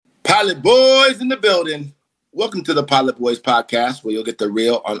Pilot Boys in the building. Welcome to the Pilot Boys podcast, where you'll get the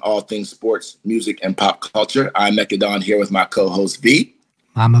real on all things sports, music, and pop culture. I'm Mekadon here with my co-host V.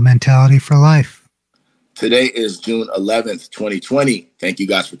 Mamba Mentality for Life. Today is June 11th, 2020. Thank you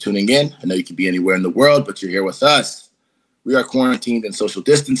guys for tuning in. I know you could be anywhere in the world, but you're here with us. We are quarantined and social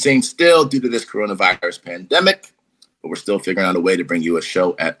distancing still due to this coronavirus pandemic, but we're still figuring out a way to bring you a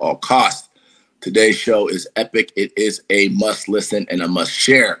show at all costs. Today's show is epic. It is a must listen and a must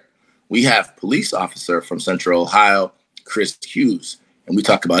share. We have police officer from Central Ohio, Chris Hughes, and we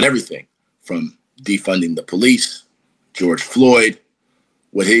talk about everything from defunding the police, George Floyd,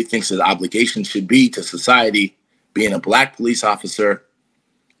 what he thinks his obligation should be to society, being a Black police officer,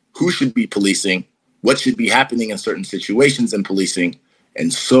 who should be policing, what should be happening in certain situations in policing,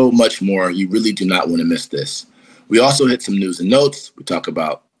 and so much more. You really do not want to miss this. We also hit some news and notes. We talk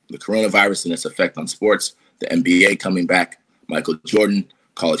about the coronavirus and its effect on sports, the NBA coming back, Michael Jordan,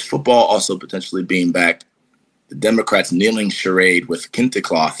 college football also potentially being back, the Democrats kneeling charade with kente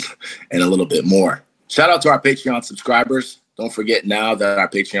cloth, and a little bit more. Shout out to our Patreon subscribers. Don't forget now that our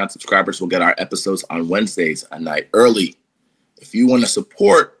Patreon subscribers will get our episodes on Wednesdays a night early. If you want to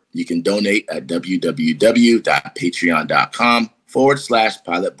support, you can donate at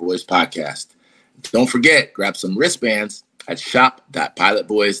www.patreon.com/Pilot Boys Podcast. Don't forget, grab some wristbands at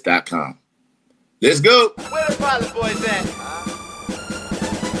shop.pilotboys.com. Let's go. Where the Pilot Boys at?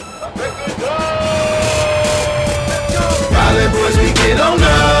 Pilot Boys, we get on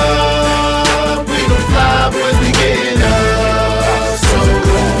up. We don't fly, boys, we getting up. So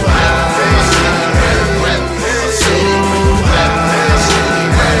high.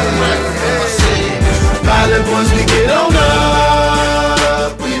 Pilot Boys, we get on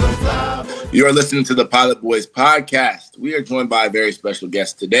up. We don't fly, boys. You are listening to the Pilot Boys Podcast. We are joined by a very special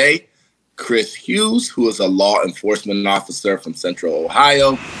guest today, Chris Hughes, who is a law enforcement officer from Central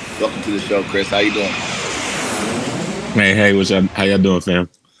Ohio. Welcome to the show, Chris. How you doing? Hey, how y'all doing, fam?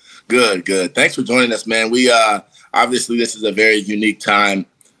 Good. Thanks for joining us, man. We obviously this is a very unique time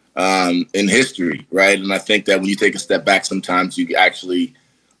in history, right? And I think that when you take a step back, sometimes you actually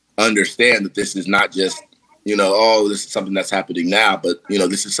understand that this is not just, this is something that's happening now, but,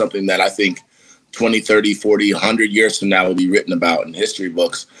 this is something that I think 20, 30, 40, 100 years from now will be written about in history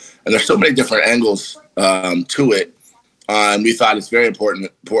books. And there's so many different angles to it. And we thought it's very important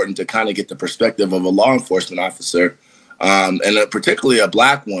to kind of get the perspective of a law enforcement officer, and particularly a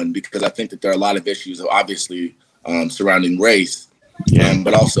Black one, because I think that there are a lot of issues, obviously, surrounding race,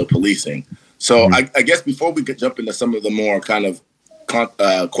 but also policing. So I guess before we could jump into some of the more kind of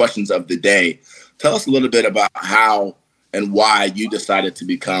questions of the day, tell us a little bit about how and why you decided to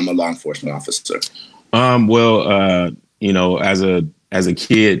become a law enforcement officer. As a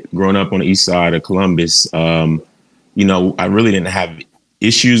kid growing up on the east side of Columbus, I really didn't have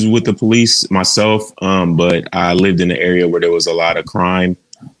issues with the police myself, but I lived in an area where there was a lot of crime,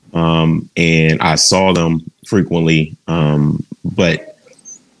 and I saw them frequently. But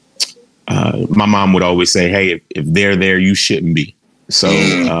my mom would always say, hey, if they're there, you shouldn't be. So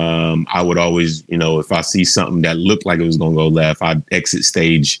I would always, if I see something that looked like it was going to go left, I'd exit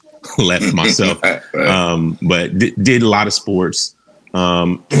stage left myself. Right. But did a lot of sports.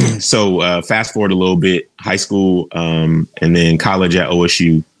 So fast forward a little bit, high school, and then college at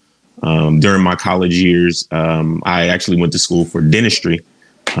OSU. During my college years, I actually went to school for dentistry.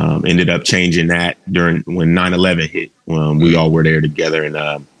 Ended up changing that when 9/11 hit. We all were there together, and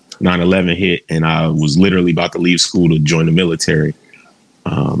 9/11 hit, and I was literally about to leave school to join the military.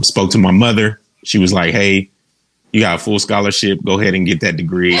 Spoke to my mother. She was like, hey, you got a full scholarship. Go ahead and get that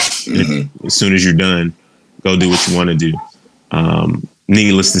degree. As soon as you're done, go do what you want to do.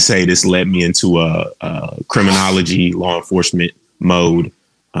 Needless to say, this led me into a criminology, law enforcement mode.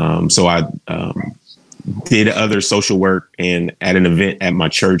 So I did other social work, and at an event at my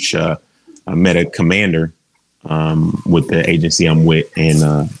church, I met a commander with the agency I'm with,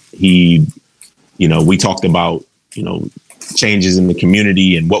 and we talked about, changes in the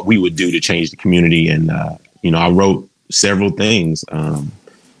community and what we would do to change the community. And, I wrote several things,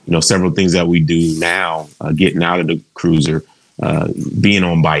 several things that we do now, getting out of the cruiser, being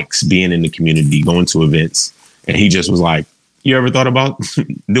on bikes, being in the community, going to events. And he just was like, you ever thought about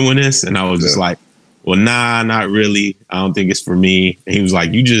doing this? And I was just like, well, nah, not really. I don't think it's for me. And he was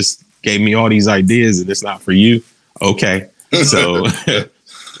like, you just gave me all these ideas and it's not for you. Okay. So,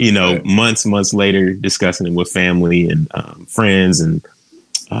 months later, discussing it with family and friends and,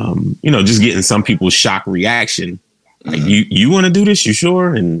 just getting some people's shock reaction. Like, you want to do this? You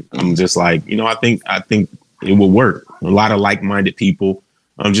sure? And I'm just like, I think it will work. A lot of like-minded people.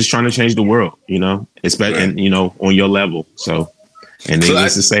 I'm just trying to change the world, especially, and, on your level. So And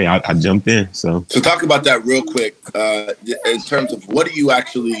needless to say, I jumped in. So talk about that real quick in terms of what do you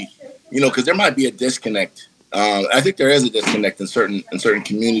actually, because there might be a disconnect. I think there is a disconnect in certain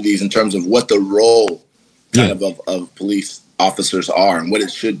communities in terms of what the role of police officers are and what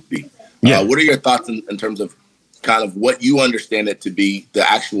it should be. What are your thoughts in terms of kind of what you understand it to be, the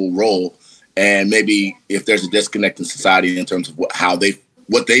actual role, and maybe if there's a disconnect in society in terms of what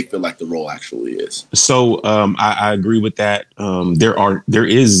they feel like the role actually is? So I agree with that. There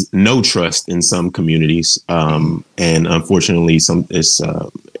is no trust in some communities, and unfortunately,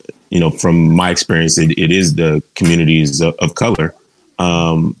 from my experience, it is the communities of color,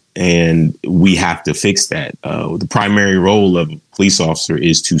 and we have to fix that. The primary role of a police officer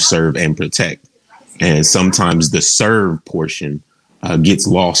is to serve and protect, and sometimes the serve portion gets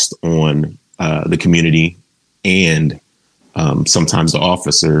lost on the community and sometimes the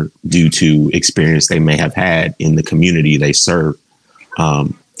officer due to experience they may have had in the community they serve.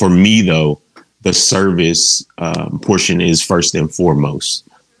 For me, though, the service portion is first and foremost.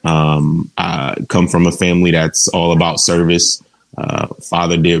 I come from a family that's all about service.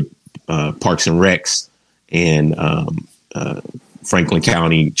 Father did Parks and Recs and Franklin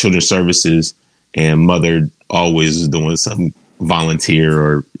County Children's Services, and mother always was doing some volunteer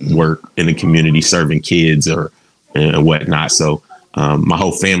or work in the community, serving kids or whatnot. So my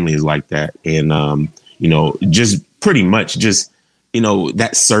whole family is like that. And, just pretty much just,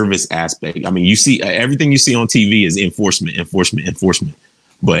 that service aspect. I mean, you see everything you see on TV is enforcement.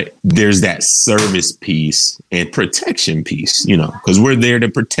 But there's that service piece and protection piece, because we're there to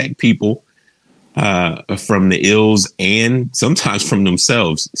protect people from the ills and sometimes from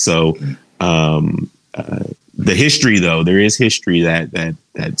themselves. So the history, though, there is history that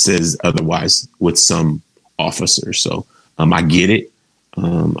says otherwise with some officers. So I get it.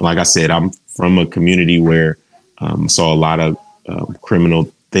 Like I said, I'm from a community where saw a lot of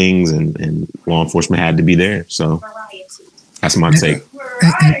criminal things and law enforcement had to be there. So that's my take.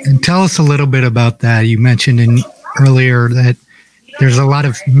 And tell us a little bit about that. You mentioned earlier that there's a lot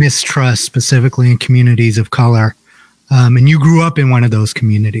of mistrust, specifically in communities of color. And you grew up in one of those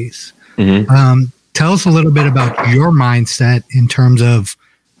communities. Mm-hmm. Tell us a little bit about your mindset in terms of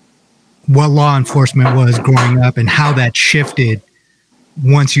what law enforcement was growing up and how that shifted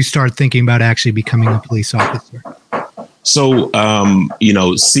once you start thinking about actually becoming a police officer. So,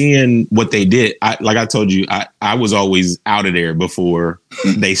 seeing what they did, like I told you, I was always out of there before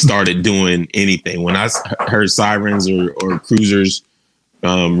they started doing anything. When I heard sirens or cruisers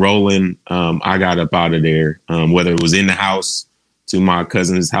rolling, I got up out of there, whether it was in the house, to my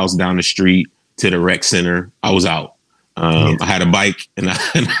cousin's house down the street, to the rec center. I was out. I had a bike and I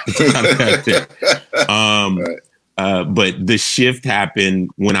got there. But the shift happened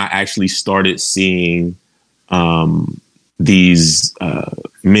when I actually started seeing these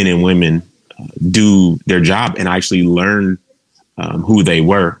men and women do their job and actually learn who they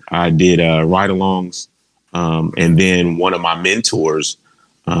were. I did ride-alongs, and then one of my mentors,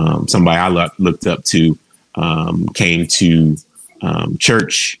 somebody I looked up to, came to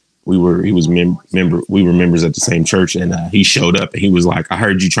church. We were members at the same church, and he showed up and he was like, "I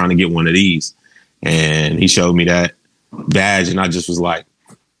heard you trying to get one of these," and he showed me that badge, and I just was like,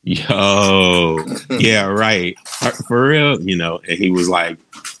 yo, yeah, right. For real, and he was like,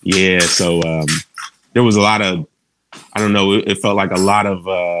 yeah. So there was a lot of, I don't know, it felt like a lot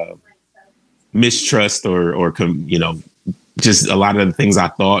of mistrust or just a lot of the things I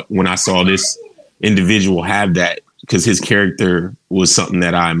thought when I saw this individual have that, because his character was something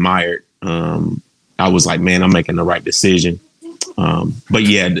that I admired. I was like, man, I'm making the right decision. But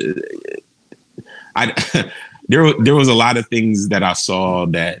yeah, There was a lot of things that I saw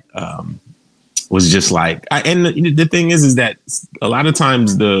that was just like, and the thing is that a lot of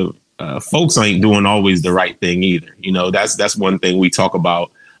times the folks ain't doing always the right thing either. That's one thing we talk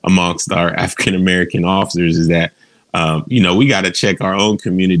about amongst our African-American officers is that, we got to check our own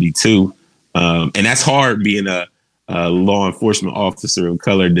community too. And that's hard being a law enforcement officer of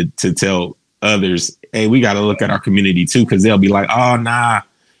color to tell others, hey, we got to look at our community too. Cause they'll be like, oh, nah,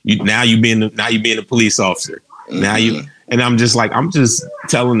 you being a police officer. Now and I'm just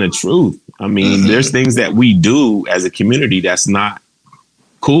telling the truth. I mean, there's things that we do as a community that's not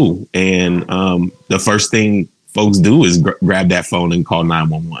cool. And the first thing folks do is grab that phone and call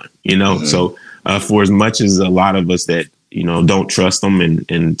 911, So for as much as a lot of us that, don't trust them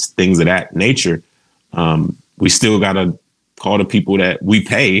and things of that nature, we still got to call the people that we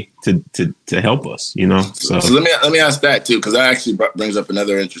pay to help us, So let me ask that too, because that actually brings up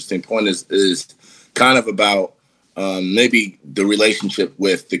another interesting point is kind of about maybe the relationship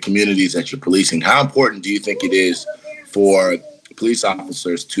with the communities that you're policing. How important do you think it is for police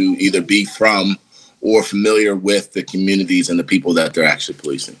officers to either be from or familiar with the communities and the people that they're actually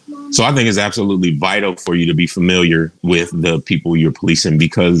policing? So I think it's absolutely vital for you to be familiar with the people you're policing,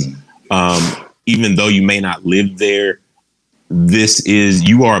 because even though you may not live there,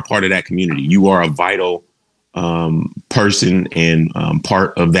 you are a part of that community. You are a vital person and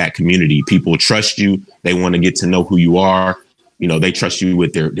part of that community. People trust you. They want to get to know who you are. You know, they trust you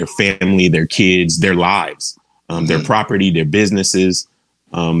with their family, their kids, their lives, their property, their businesses.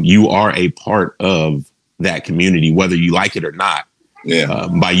 You are a part of that community, whether you like it or not. Yeah.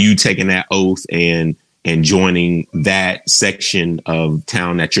 By you taking that oath and joining that section of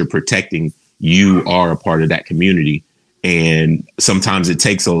town that you're protecting, you are a part of that community. And sometimes it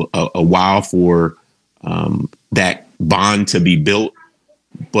takes a while for that bond to be built,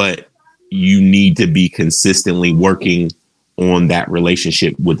 but you need to be consistently working on that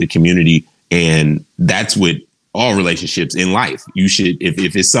relationship with the community. And that's with all relationships in life. You should,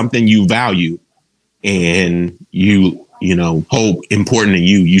 if it's something you value and you hold important to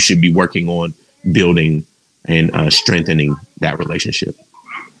you, you should be working on building and strengthening that relationship.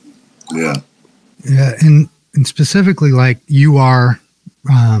 Yeah. Yeah. And specifically, like, you are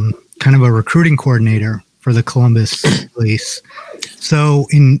kind of a recruiting coordinator for the Columbus Police. So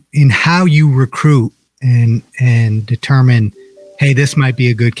in how you recruit and determine, hey, this might be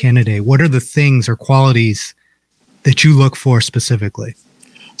a good candidate, what are the things or qualities that you look for specifically?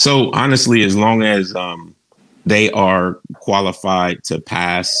 So honestly, as long as they are qualified to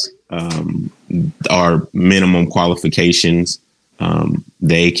pass our minimum qualifications,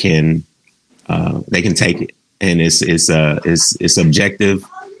 they can take it, and it's objective,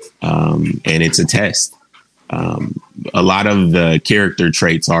 and it's a test. A lot of the character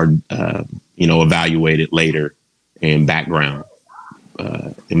traits are evaluated later in background,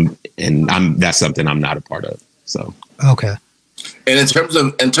 and that's something I'm not a part of. So okay. And in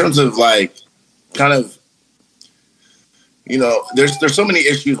terms of like, kind of, there's so many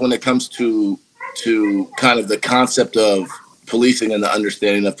issues when it comes to kind of the concept of policing and the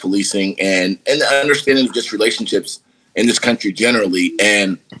understanding of policing and the understanding of just relationships in this country generally.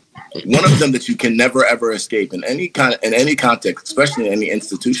 And one of them that you can never ever escape in any context, especially in any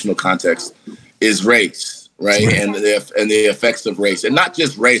institutional context, is race, right? And the effects of race, and not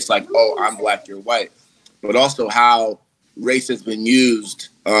just race, like, oh, I'm black, you're white, but also how race has been used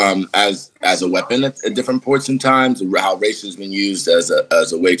as a weapon at different points in times, how race has been used as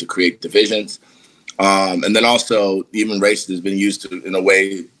a way to create divisions. And then also even race has been used in a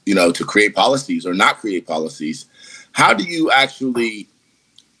way, to create policies or not create policies. How do you actually,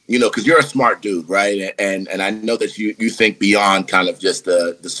 because you're a smart dude, right? And I know that you think beyond kind of just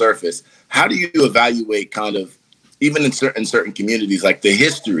the surface. How do you evaluate kind of, even in certain communities, like the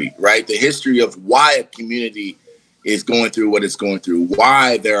history, right? The history of why a community is going through what it's going through,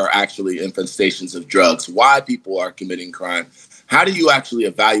 why there are actually infestations of drugs, why people are committing crime. How do you actually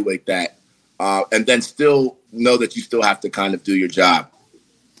evaluate that? And then still know that you still have to kind of do your job.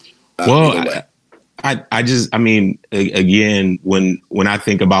 Again, when I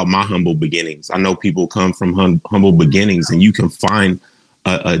think about my humble beginnings, I know people come from humble beginnings, and you can find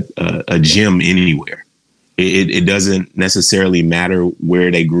a gem anywhere. It doesn't necessarily matter where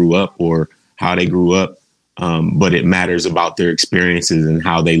they grew up or how they grew up, but it matters about their experiences and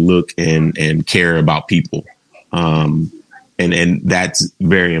how they look and care about people. And that's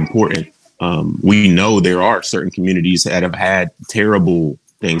very important. We know there are certain communities that have had terrible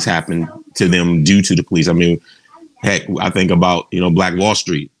things happen to them due to the police. I mean, heck, I think about, Black Wall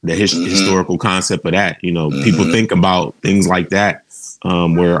Street, the historical concept of that. People think about things like that,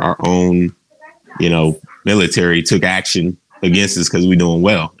 where our own, military took action against us because we're doing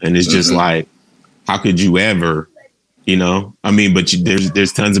well. And it's just like, how could you ever, but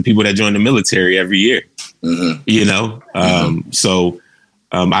there's tons of people that join the military every year, So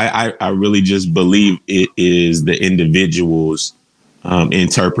I really just believe it is the individual's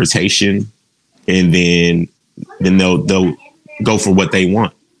interpretation, and then they'll go for what they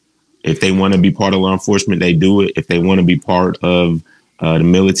want. If they want to be part of law enforcement, they do it. If they want to be part of the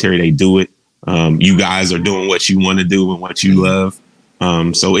military, they do it. You guys are doing what you want to do and what you love.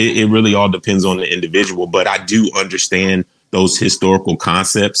 So it really all depends on the individual. But I do understand those historical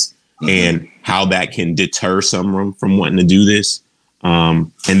concepts and how that can deter someone from wanting to do this.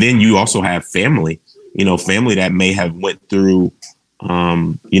 And then you also have family that may have went through,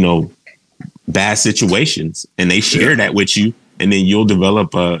 bad situations, and they share that with you. And then you'll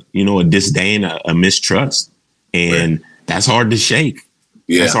develop a disdain, a mistrust. And that's hard to shake.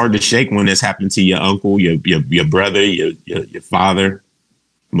 Yeah. That's hard to shake when it's happened to your uncle, your brother, your father,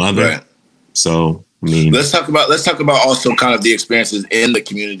 mother. Right. So I mean, let's talk about also kind of the experiences in the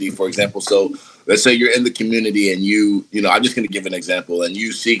community, for example. So let's say you're in the community and I'm just going to give an example, and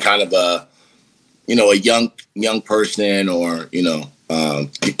you see kind of a young person, or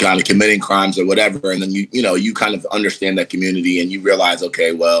kind of committing crimes or whatever, and then you kind of understand that community, and you realize,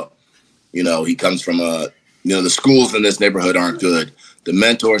 okay, well, he comes from the schools in this neighborhood aren't good, the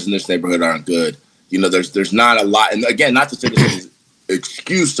mentors in this neighborhood aren't good. There's not a lot, and again, not to say this is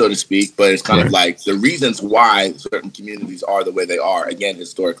excuse, so to speak, but it's kind of like the reasons why certain communities are the way they are, again,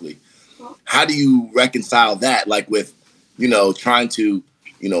 historically. How do you reconcile that, like, with trying to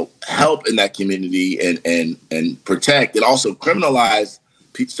help in that community and protect, and also criminalize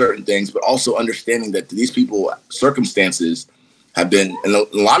certain things, but also understanding that these people circumstances have been in a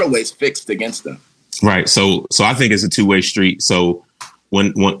lot of ways fixed against them? Right. So I think it's a two-way street. So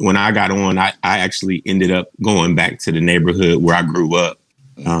when I got on, I actually ended up going back to the neighborhood where I grew up,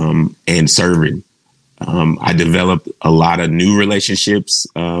 and serving. I developed a lot of new relationships,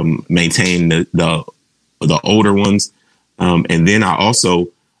 maintained the older ones. And then I also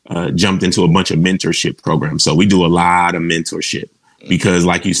jumped into a bunch of mentorship programs. So we do a lot of mentorship because,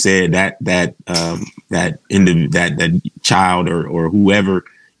 like you said, that child or whoever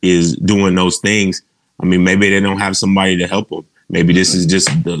is doing those things, I mean, maybe they don't have somebody to help them. Maybe this is just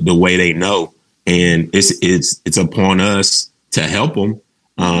the way they know, and it's upon us to help them.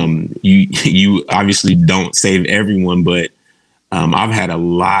 You obviously don't save everyone, but I've had a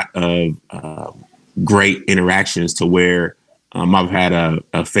lot of great interactions to where I've had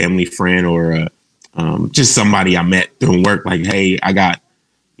a family friend or just somebody I met through work, like, hey, I got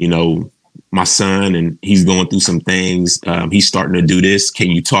my son and he's going through some things. He's starting to do this. Can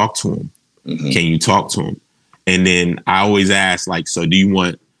you talk to him? Mm-hmm. Can you talk to him? And then I always ask, like, so do you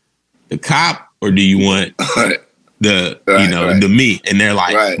want the cop or do you want the me? And they're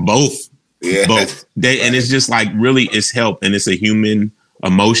like, both. Yeah. Both. And it's just like, really, it's help, and it's a human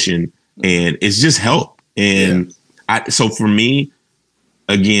emotion, and it's just help. And so for me,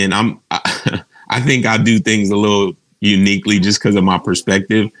 again, I think I do things a little uniquely just because of my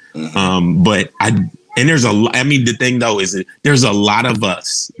perspective. Mm-hmm. The thing though is that there's a lot of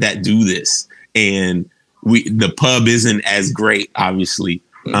us that do this, and the pub isn't as great, obviously,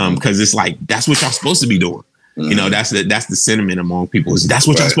 because it's like, that's what y'all supposed to be doing. Mm-hmm. That's the sentiment among people, is that's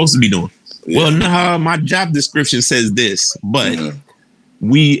what y'all supposed to be doing. Yeah. Well, no, my job description says this, but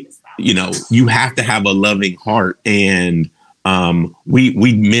you have to have a loving heart, and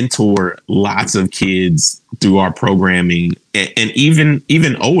we mentor lots of kids through our programming, and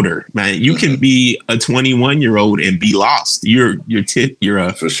even older, man. You can be a 21-year-old and be lost. You're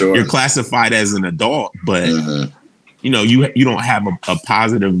for sure. You're classified as an adult, but you don't have a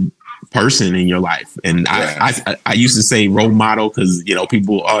positive person in your life. And I used to say role model because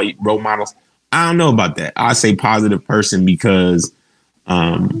people are role models. I don't know about that. I say positive person because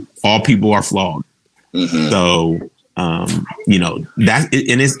all people are flawed. Mm-hmm. So and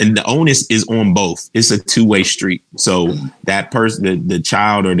the onus is on both. It's a two-way street. So that person, the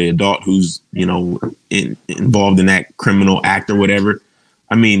child or the adult who's involved in that criminal act or whatever,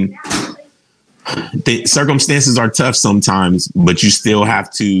 I mean, the circumstances are tough sometimes, but you still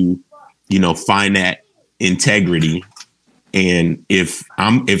have to find that integrity. And if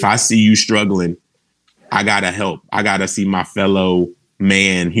I see you struggling, I gotta help. I gotta see my fellow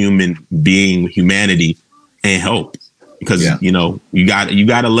man, human being, humanity, and help. Because you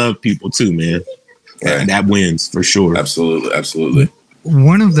gotta love people too, man. Right. That wins for sure. Absolutely.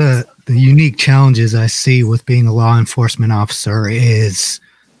 One of the unique challenges I see with being a law enforcement officer is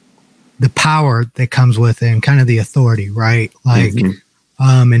the power that comes with it, and kind of the authority, right? Like,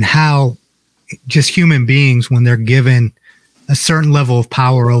 and how just human beings, when they're given a certain level of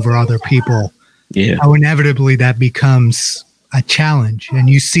power over other people, how inevitably that becomes a challenge. And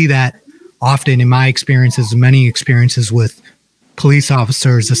you see that often in my experiences, many experiences with police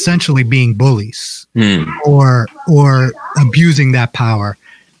officers essentially being bullies or abusing that power.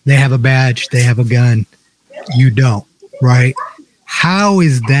 They have a badge, they have a gun, you don't, right? How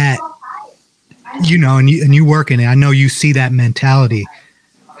is that, and you work in it, I know you see that mentality.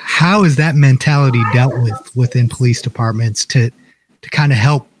 How is that mentality dealt with within police departments to kind of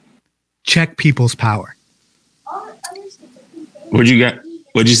help check people's power? What you got?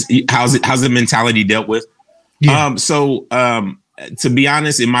 How's the mentality dealt with? Yeah. To be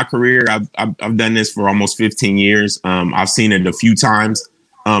honest, in my career, I've done this for almost 15 years. I've seen it a few times.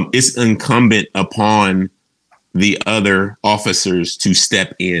 It's incumbent upon the other officers to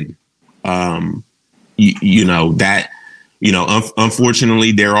step in.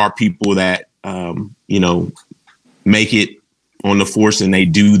 Unfortunately, there are people that make it on the force and they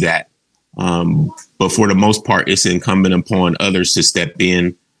do that. But for the most part, it's incumbent upon others to step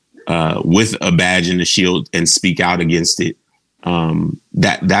in with a badge and a shield and speak out against it.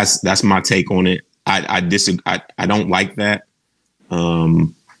 That's my take on it. I disagree. I don't like that.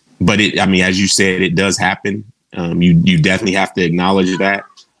 But as you said, it does happen. You definitely have to acknowledge that.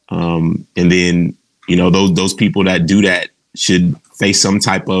 And then, those people that do that should face some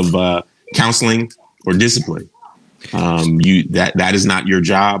type of counseling or discipline. That is not your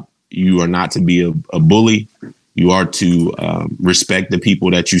job. You are not to be a bully. You are to respect the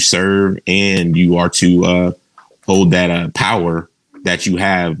people that you serve, and you are to hold that power that you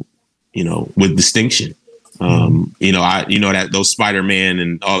have, with distinction. That those Spider-Man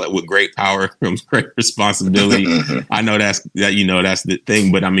and all that, with great power comes great responsibility. I know that's the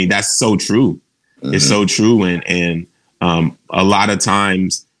thing, but that's so true. Mm-hmm. It's so true. And a lot of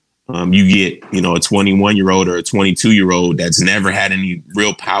times you get, a 21-year-old or a 22-year-old that's never had any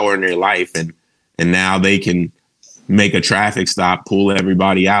real power in their life. And now they can make a traffic stop, pull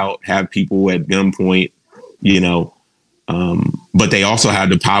everybody out, have people at gunpoint, but they also have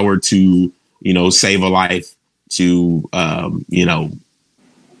the power to, save a life, to,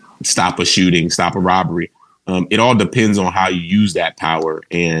 stop a shooting, stop a robbery. It all depends on how you use that power.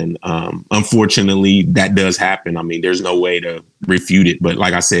 And unfortunately, that does happen. There's no way to refute it. But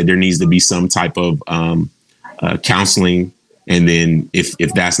like I said, there needs to be some type of counseling. And then if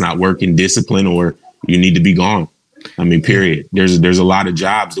that's not working, discipline, or you need to be gone. Period. There's a lot of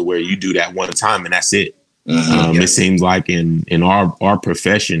jobs to where you do that one time and that's it. It seems like in our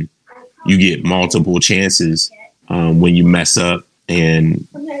profession, you get multiple chances when you mess up. And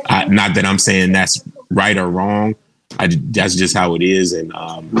not that I'm saying that's right or wrong. That's just how it is. And,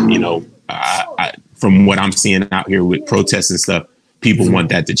 I, from what I'm seeing out here with protests and stuff, people want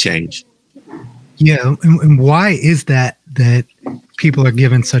that to change. Yeah. And why is that people are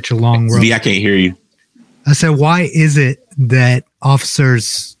given such a long road? I can't hear you. I said, why is it that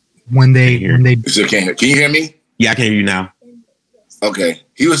officers, when they Can you hear me? Yeah, I can hear you now. Okay.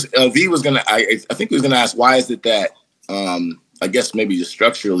 V was gonna. I think he was gonna ask, why is it that I guess maybe just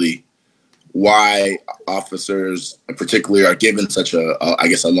structurally, why officers particularly are given such a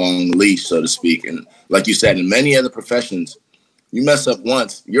long leash, so to speak. And like you said, in many other professions, you mess up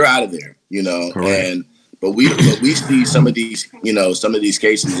once, you're out of there, Correct. But we see some of these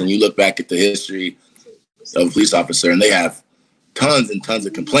cases, and you look back at the history of a police officer, and they have tons and tons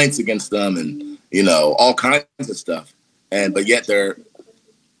of complaints against them, and all kinds of stuff, but yet they're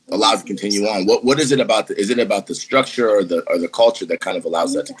allowed to continue on. What is it about? Is it about the structure or the culture that kind of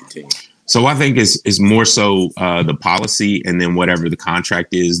allows that to continue? So I think it's more so the policy, and then whatever the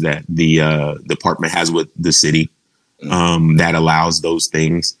contract is that the department has with the city that allows those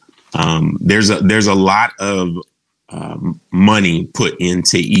things. There's a lot of money put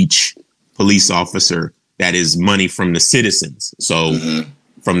into each police officer that is money from the citizens. So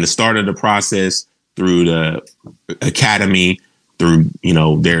from the start of the process through the academy, through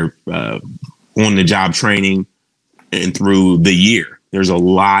their on the job training, and through the year, there's a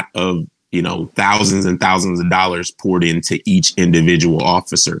lot of thousands and thousands of dollars poured into each individual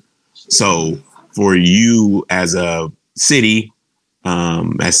officer. So for you as a city,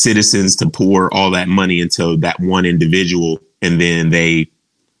 as citizens, to pour all that money into that one individual, and then they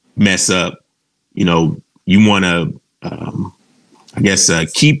mess up, you want to,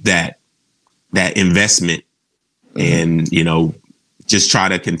 keep that investment, and, just try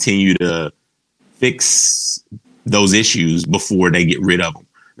to continue to fix those issues before they get rid of them.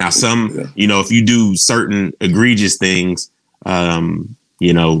 Now, if you do certain egregious things,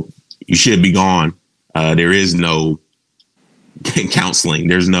 you should be gone. There is no counseling.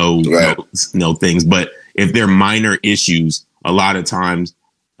 There's no things. But if they're minor issues, a lot of times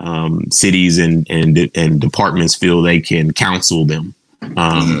cities and departments feel they can counsel them.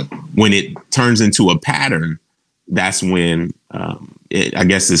 When it turns into a pattern, that's when I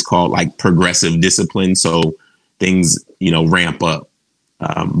guess it's called like progressive discipline. So things, ramp up.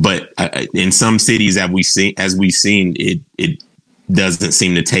 But in some cities, as we've seen, it doesn't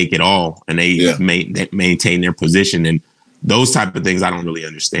seem to take it all, and they maintain their position. And those type of things I don't really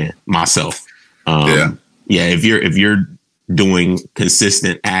understand myself. If you're doing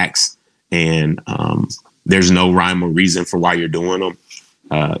consistent acts and there's no rhyme or reason for why you're doing them,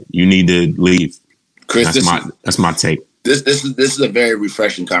 you need to leave. Chris, that's my take. This is a very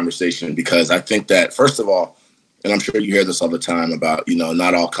refreshing conversation, because I think that, first of all, and I'm sure you hear this all the time about,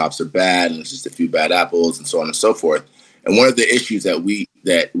 not all cops are bad, and it's just a few bad apples, and so on and so forth. And one of the issues that we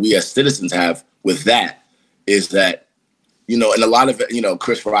as citizens have with that is that, and a lot of it,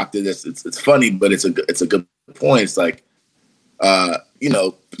 Chris Rock did this. It's funny, but it's a good point. It's like,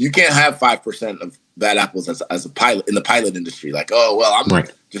 You can't have 5% of bad apples as a pilot in the pilot industry. Like, oh, well, I'm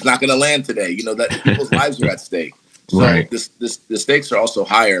just not going to land today. That people's lives are at stake. So the stakes are also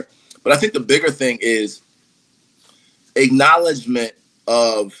higher. But I think the bigger thing is acknowledgement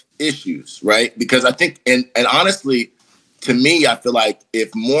of issues, right? Because I think, and honestly, to me, I feel like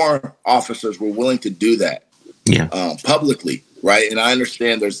if more officers were willing to do that publicly, right? And I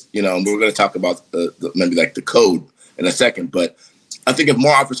understand there's, we're going to talk about maybe like the code in a second, but I think if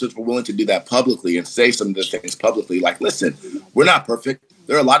more officers were willing to do that publicly and say some of the things publicly, like, listen, we're not perfect.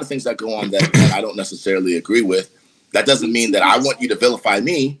 There are a lot of things that go on that I don't necessarily agree with. That doesn't mean that I want you to vilify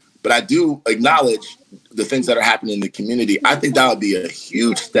me, but I do acknowledge the things that are happening in the community. I think that would be a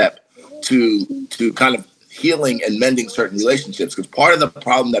huge step to kind of healing and mending certain relationships. Because part of the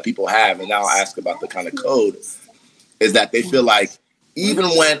problem that people have, and now I'll ask about the kind of code, is that they feel like even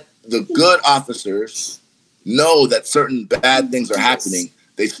when the good officers know that certain bad things are happening,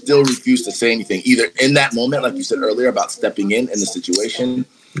 they still refuse to say anything, either in that moment, like you said earlier, about stepping in the situation,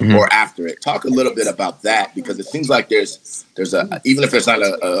 or after it. Talk a little bit about that, because it seems like there's a, even if there's not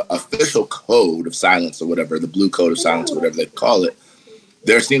a official code of silence or whatever, the blue code of silence or whatever they call it,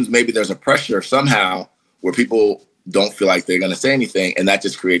 there seems maybe there's a pressure somehow where people don't feel like they're going to say anything, and that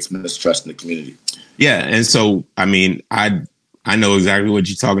just creates mistrust in the community. Yeah, and so, I mean, I know exactly what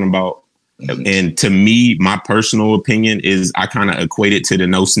you're talking about. And to me, my personal opinion is I kind of equate it to the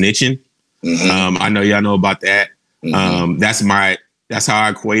no snitching. I know y'all know about that. That's how I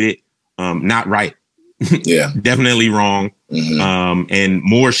equate it. Not right. Yeah, definitely wrong. And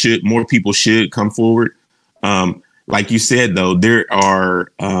more people should come forward. Like you said, though, there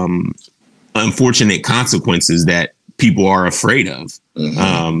are unfortunate consequences that people are afraid of.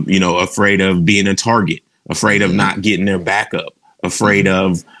 Afraid of being a target, afraid of not getting their backup, afraid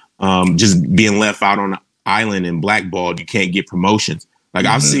of just being left out on an island and blackballed. You can't get promotions. Like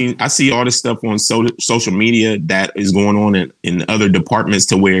I see all this stuff on social media that is going on in other departments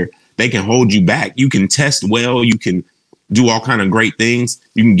to where they can hold you back. You can test well. You can do all kind of great things.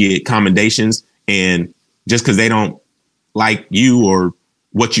 You can get commendations. And just because they don't like you or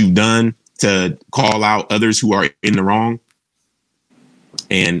what you've done, to call out others who are in the wrong.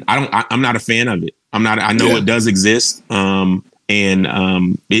 And I'm not a fan of it. I know it does exist.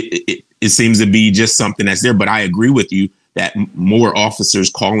 It seems to be just something that's there. But I agree with you that more officers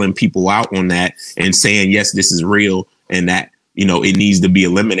calling people out on that and saying, yes, this is real, and that, it needs to be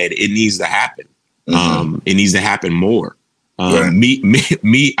eliminated. It needs to happen. It needs to happen more.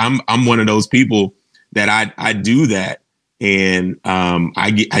 Me, I'm one of those people that I do that. And I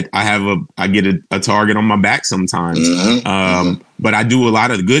get a target on my back sometimes. But I do a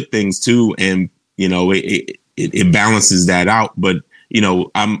lot of good things too. And, it balances that out. But,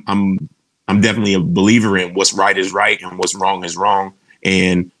 I'm definitely a believer in what's right is right and what's wrong is wrong.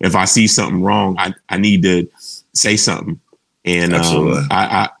 And if I see something wrong, I need to say something. And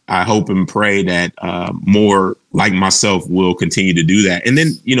I hope and pray that more like myself will continue to do that. And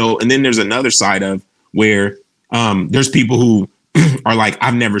then there's another side of where there's people who are like,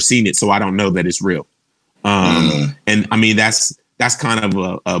 I've never seen it, so I don't know that it's real. And I mean, that's kind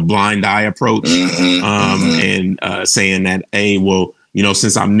of a blind eye approach. And saying that, hey, well,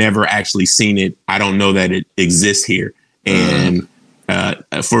 since I've never actually seen it, I don't know that it exists here. And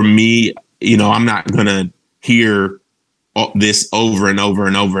for me, I'm not going to hear this over and over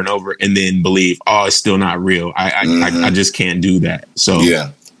and over and over and then believe, oh, it's still not real. I just can't do that. So,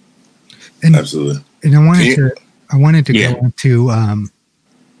 yeah, absolutely. And I wanted to go into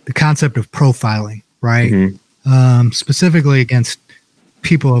the concept of profiling, right? Specifically against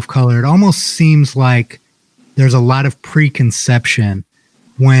people of color. It almost seems like there's a lot of preconception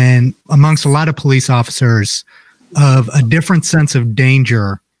when amongst a lot of police officers of a different sense of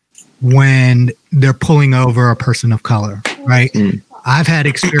danger when they're pulling over a person of color, right? I've had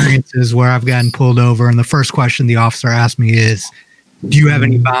experiences where I've gotten pulled over and the first question the officer asked me is, do you have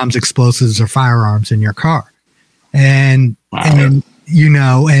any bombs, explosives, or firearms in your car? And it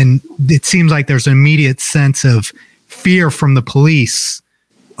seems like there's an immediate sense of fear from the police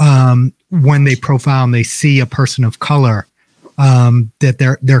when they profile and they see a person of color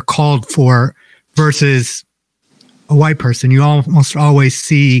that they're called for, versus a white person. You almost always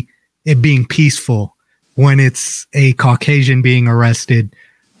see it being peaceful when it's a Caucasian being arrested,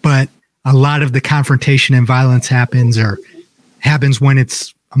 but a lot of the confrontation and violence happens when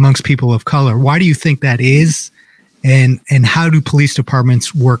it's amongst people of color. Why do you think that is? And how do police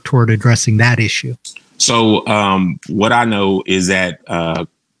departments work toward addressing that issue? So what I know is that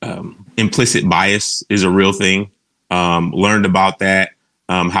implicit bias is a real thing. Learned about that,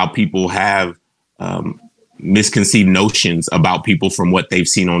 how people have misconceived notions about people from what they've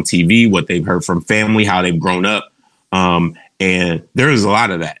seen on TV, what they've heard from family, how they've grown up. And there is a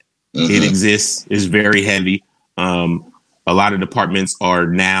lot of that. Mm-hmm. It exists. It's very heavy. A lot of departments are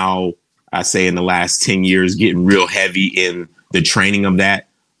now, I say in the last 10 years, getting real heavy in the training of that,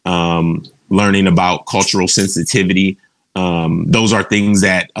 learning about cultural sensitivity. Those are things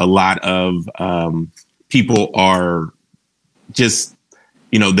that a lot of people are just,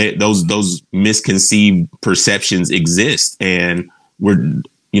 those misconceived perceptions exist. And we're,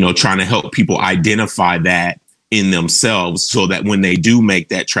 trying to help people identify that in themselves so that when they do make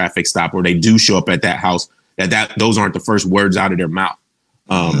that traffic stop or they do show up at that house, that those aren't the first words out of their mouth.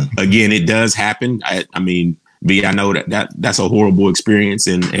 Again, it does happen. I mean, V, I know that's a horrible experience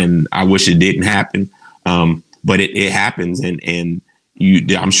and I wish it didn't happen. But it happens. And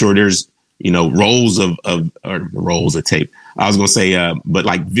I'm sure there's, rolls of tape. I was going to say, but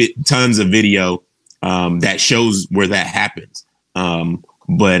like tons of video that shows where that happens.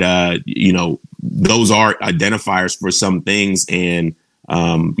 But those are identifiers for some things. And,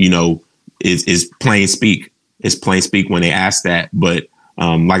 is plain speak. It's plain speak when they ask that. But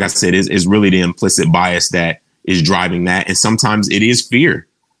like I said, it's really the implicit bias that is driving that. And sometimes it is fear.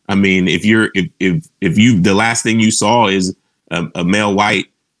 I mean, if the last thing you saw is a male white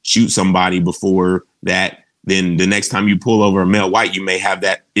shoot somebody before that, then the next time you pull over a male white, you may have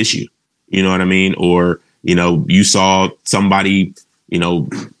that issue. You know what I mean? Or, you saw somebody,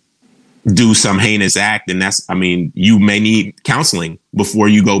 do some heinous act, and you may need counseling before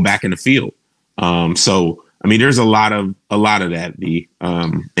you go back in the field. So, there's a lot of that.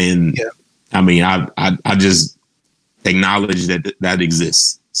 I just acknowledge that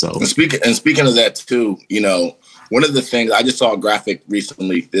exists. So, and speaking of that too, one of the things I just saw a graphic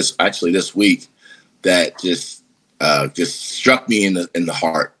recently, this week, that just struck me in the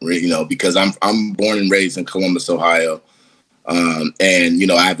heart, because I'm born and raised in Columbus, Ohio. And,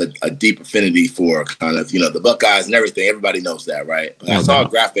 I have a deep affinity for kind of, the Buckeyes and everything. Everybody knows that, right? But I saw a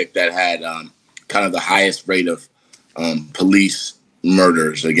graphic that had kind of the highest rate of police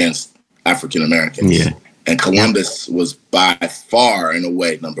murders against African Americans. Yeah. And Columbus was by far, in a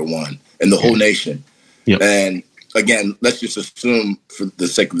way, number one in the whole nation. Yep. And again, let's just assume for the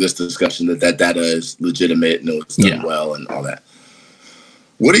sake of this discussion that data is legitimate and it was done well and all that.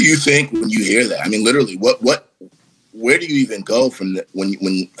 What do you think when you hear that? I mean, literally, where do you even go from that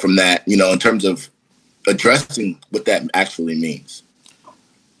from that, in terms of addressing what that actually means?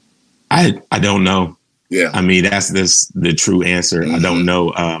 I don't know. Yeah. That's the true answer. Mm-hmm. I don't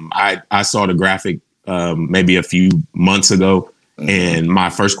know. I saw the graphic maybe a few months ago. Mm-hmm. And my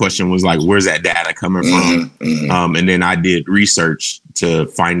first question was like, where's that data coming from? Mm-hmm. And then I did research to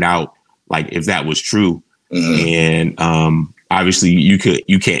find out like if that was true. Mm-hmm. And obviously you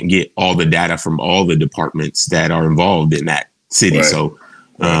can't get all the data from all the departments that are involved in that city. Right. So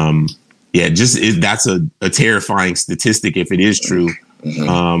that's a terrifying statistic if it is true.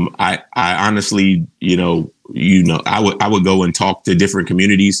 Mm-hmm. I honestly, I would go and talk to different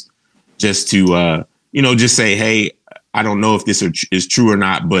communities just to, just say, hey, I don't know if this is true or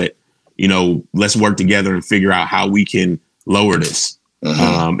not, but, let's work together and figure out how we can lower this.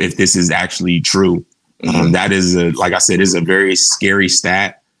 Mm-hmm. If this is actually true. Mm-hmm. That is, like I said, is a very scary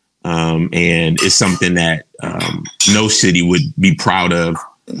stat. And it's something that no city would be proud of,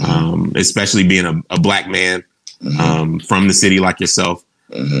 especially being a black man from the city like yourself.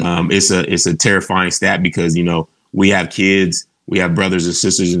 Mm-hmm. It's a terrifying stat because, we have kids, we have brothers and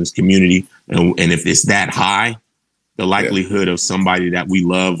sisters in this community. And if it's that high, the likelihood of somebody that we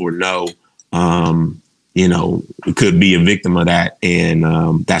love or know, could be a victim of that.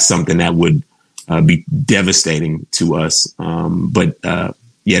 And that's something that would be devastating to us. But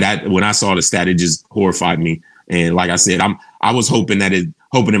when I saw the stat, it just horrified me. And like I said, I was hoping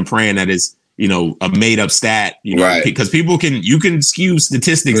and praying that it's, a made up stat, right? Because you can skew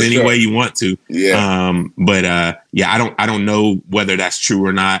statistics any way you want to. Yeah. I don't know whether that's true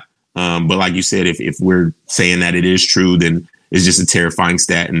or not. But like you said, if we're saying that it is true, then it's just a terrifying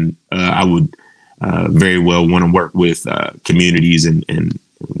stat. And I would very well want to work with communities and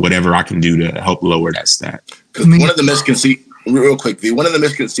whatever I can do to help lower that stat. Because one of the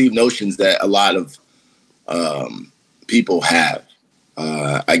misconceived notions that a lot of people have,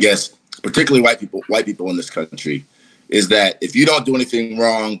 I guess, particularly white people in this country, is that if you don't do anything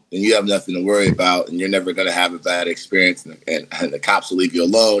wrong, then you have nothing to worry about, and you're never going to have a bad experience, and the cops will leave you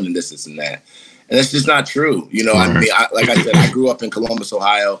alone, and this and that. And it's just not true. Like I said, I grew up in Columbus,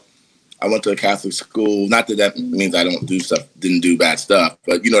 Ohio. I went to a Catholic school. Not that means I didn't do bad stuff,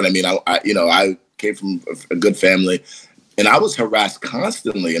 but you know what I mean? I came from a good family, And I was harassed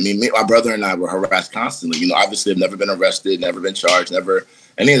constantly. I mean, my brother and I were harassed constantly. You know, obviously I've never been arrested, never been charged, never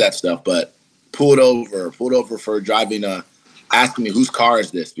any of that stuff, but pulled over for driving asking me whose car is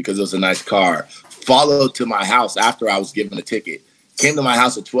this because it was a nice car. Followed to my house after I was given a ticket. Came to my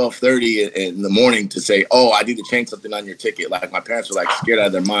house at 12:30 in the morning to say, oh, I need to change something on your ticket. Like my parents were like scared out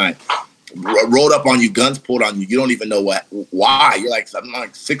of their mind. Rolled up on you, guns pulled on you. You don't even know why. You're like, I'm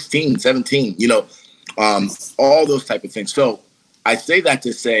like 16, 17, you know, all those type of things. So I say that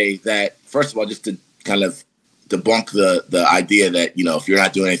to say that, first of all, just to kind of debunk the idea that, you know, if you're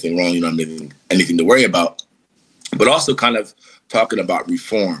not doing anything wrong, you don't have anything to worry about, but also kind of talking about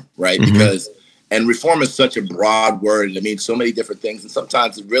reform, right? Mm-hmm. Because, and reform is such a broad word, and it means so many different things. And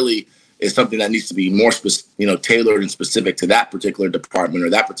sometimes it really is something that needs to be more, tailored and specific to that particular department or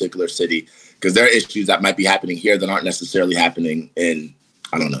that particular city, because there are issues that might be happening here that aren't necessarily happening in,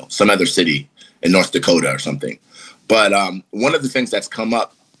 I don't know, some other city in North Dakota or something. But one of the things that's come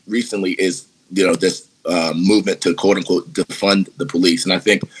up recently is, you know, this movement to quote unquote defund the police. And I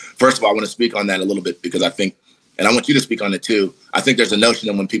think, first of all, I want to speak on that a little bit because I think, and I want you to speak on it too. I think there's a notion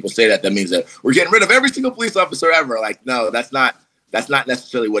that when people say that, that means that we're getting rid of every single police officer ever. Like, no, that's not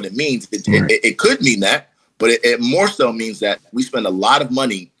necessarily what it means. It could mean that, but it more so means that we spend a lot of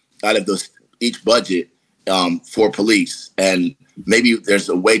money out of each budget for police. And maybe there's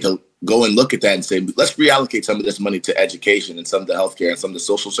a way to go and look at that and say, let's reallocate some of this money to education and some of the healthcare and some of the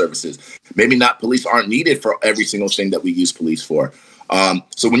social services. Maybe police aren't needed for every single thing that we use police for.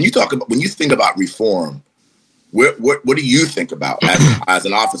 So when you think about reform, what do you think about as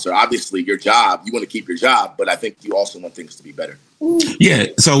an officer? Obviously, your job, you want to keep your job, but I think you also want things to be better. Yeah.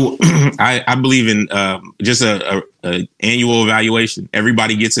 So I believe in just a annual evaluation.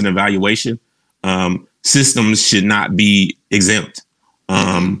 Everybody gets an evaluation. Systems should not be exempt.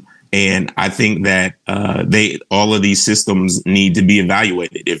 And I think that all of these systems need to be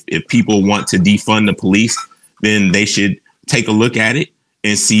evaluated. If people want to defund the police, then they should take a look at it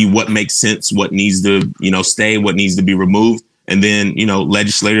and see what makes sense, what needs to, stay, what needs to be removed. And then,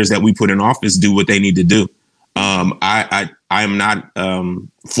 legislators that we put in office do what they need to do. I am not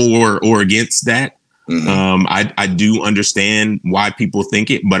for or against that. Mm-hmm. I do understand why people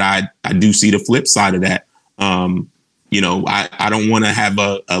think it, but I do see the flip side of that. I don't want to have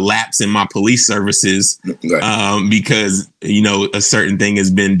a lapse in my police services because, a certain thing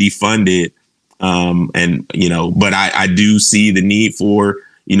has been defunded. But I do see the need for,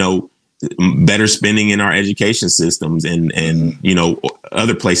 better spending in our education systems and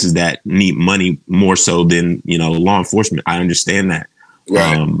other places that need money more so than, law enforcement. I understand that.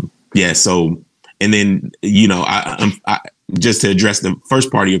 Right. So, and then, I just to address the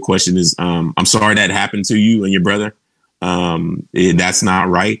first part of your question is, I'm sorry that happened to you and your brother. That's not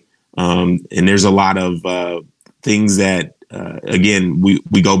right. And there's a lot of things that, again,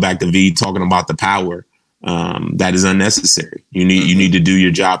 we go back to V talking about the power that is unnecessary. You need to do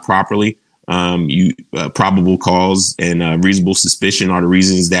your job properly. Probable cause and reasonable suspicion are the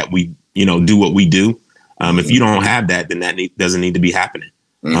reasons that we, do what we do. If you don't have that, then that doesn't need to be happening.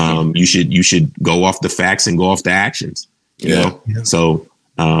 Mm-hmm. You should go off the facts and go off the actions. You know? Yeah. So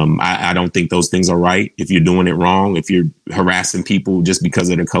I don't think those things are right. If you're doing it wrong, if you're harassing people just because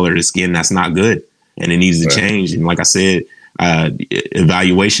of the color of the skin, that's not good, and it needs to change. And like I said,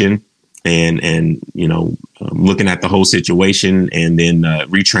 evaluation and looking at the whole situation, and then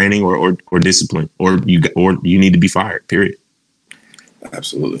retraining or discipline, or you need to be fired. Period.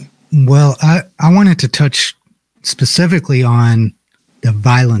 Absolutely. Well, I wanted to touch specifically on the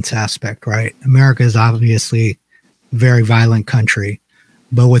violence aspect. Right, America is obviously a very violent country.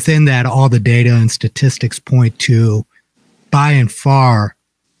 But within that, all the data and statistics point to, by and far,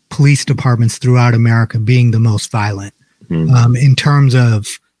 police departments throughout America being the most violent in terms of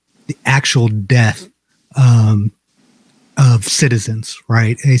the actual death of citizens,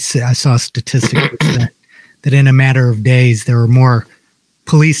 right? I saw statistics that in a matter of days, there were more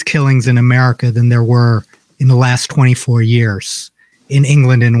police killings in America than there were in the last 24 years in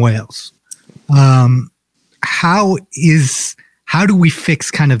England and Wales. How do we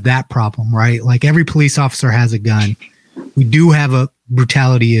fix kind of that problem, right? Like every police officer has a gun. We do have a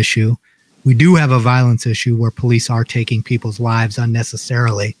brutality issue. We do have a violence issue where police are taking people's lives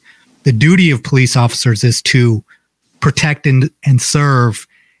unnecessarily. The duty of police officers is to protect and serve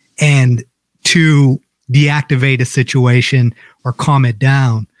and to deactivate a situation or calm it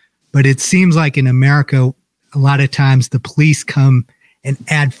down. But it seems like in America, a lot of times the police come and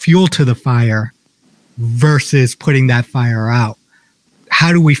add fuel to the fire versus putting that fire out.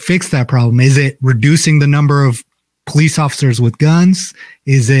 How do we fix that problem? Is it reducing the number of police officers with guns?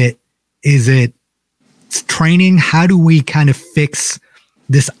 Is it training? How do we kind of fix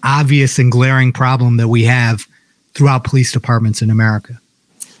this obvious and glaring problem that we have throughout police departments in America?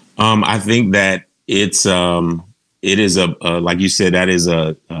 I think that it is like you said, that is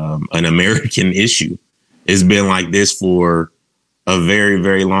an American issue. It's been like this for a very,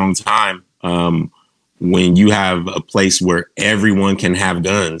 very long time. When you have a place where everyone can have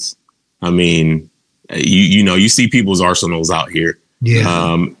guns, I mean, you see people's arsenals out here.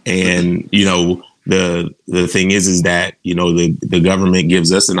 Yeah. And the thing is that the government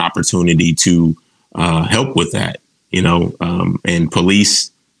gives us an opportunity to help with that, and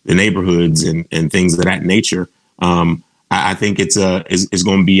police the neighborhoods and things of that nature. I think it's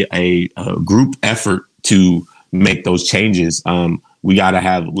going to be a group effort to make those changes. We got to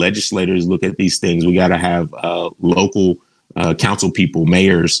have legislators look at these things. We got to have local council people,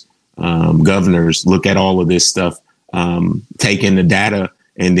 mayors, governors look at all of this stuff, take in the data,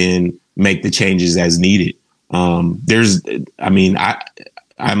 and then make the changes as needed. I'm just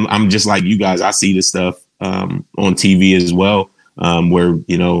like you guys. I see this stuff on TV as well, where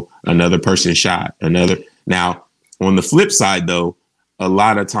another person shot another. Now, on the flip side, though, a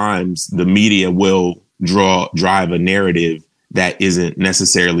lot of times the media will drive a narrative that isn't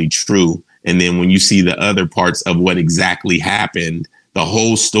necessarily true. And then when you see the other parts of what exactly happened, the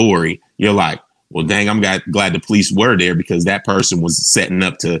whole story, you're like, well, dang, I'm glad the police were there because that person was setting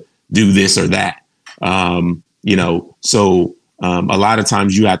up to do this or that. So a lot of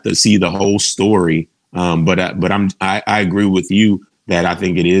times you have to see the whole story. But I agree with you that I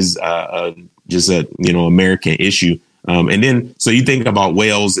think it is just a American issue. And then so you think about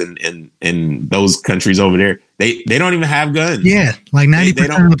Wales and those countries over there, they don't even have guns. Yeah, like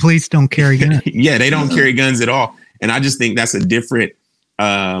 90% of the police don't carry guns. Yeah, they don't carry guns at all. And I just think that's a different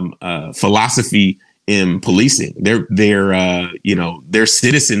philosophy in policing. Their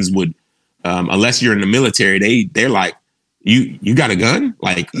citizens would, unless you're in the military, they're like, you got a gun?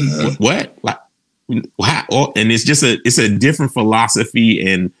 Like what? Like wow. And it's just it's a different philosophy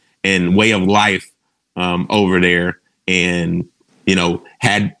and way of life over there. And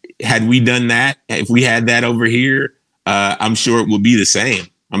had we done that, if we had that over here, I'm sure it would be the same.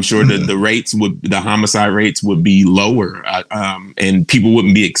 I'm sure that the homicide rates would be lower, and people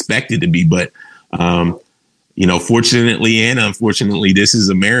wouldn't be expected to be. But fortunately and unfortunately, this is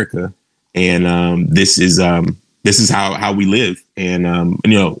America, and this is how we live. And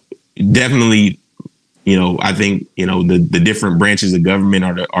definitely, I think the different branches of government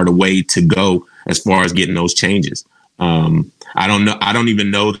are the way to go as far as getting those changes. I don't know. I don't even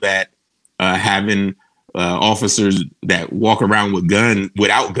know that having officers that walk around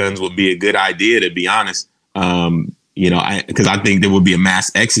without guns would be a good idea, to be honest. Because I think there would be a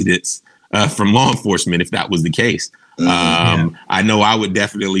mass exodus from law enforcement if that was the case. I know I would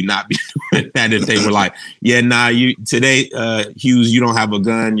definitely not be doing that if they were like, yeah, nah, Hughes, you don't have a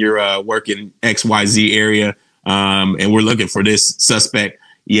gun. You're working XYZ area, and we're looking for this suspect.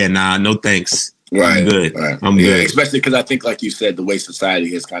 Yeah, nah, no thanks. Right. I'm good. Right. I'm good. Especially because I think, like you said, the way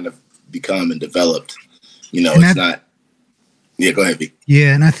society has kind of become and developed, it's not. Yeah, go ahead, B.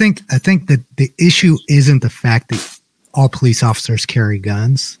 Yeah, and I think that the issue isn't the fact that all police officers carry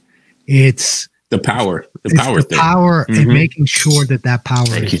guns. It's the power thing. Power and making sure that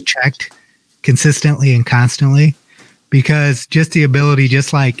power is checked consistently and constantly, because just the ability,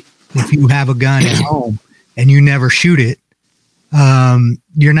 just like if you have a gun at home and you never shoot it,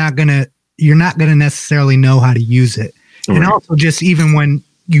 you're not gonna necessarily know how to use it. Right. And also just even when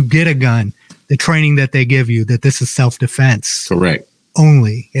you get a gun, the training that they give you that this is self-defense. Correct.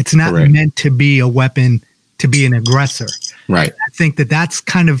 Only. It's not meant to be a weapon to be an aggressor. Right. I think that's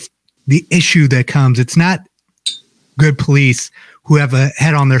kind of the issue that comes. It's not good police who have a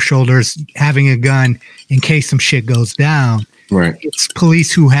head on their shoulders having a gun in case some shit goes down. Right. It's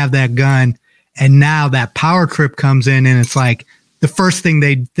police who have that gun, and now that power trip comes in, and it's like the first thing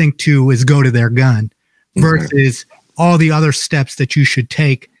they think to is go to their gun versus all the other steps that you should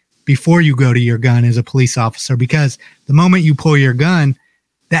take before you go to your gun as a police officer, because the moment you pull your gun,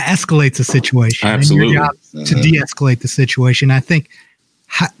 that escalates a situation. Absolutely. And your job to de-escalate the situation. I think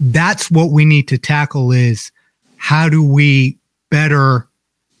that's what we need to tackle is how do we better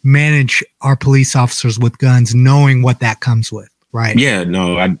manage our police officers with guns, knowing what that comes with, right? Yeah,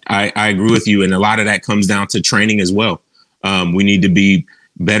 no, I agree with you. And a lot of that comes down to training as well. We need to be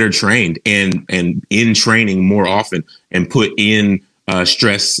better trained and in training more often and put in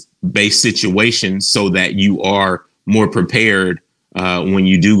stress-based situations so that you are more prepared when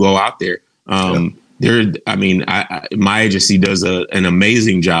you do go out there. My agency does an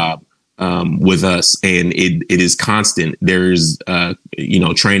amazing job with us, and it is constant. There's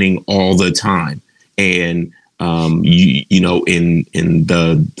training all the time, And you know, in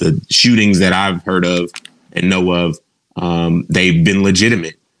the shootings that I've heard of and know of, they've been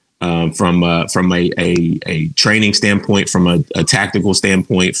legitimate from a training standpoint, from a tactical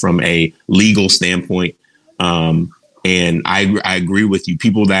standpoint, from a legal standpoint. And I agree with you.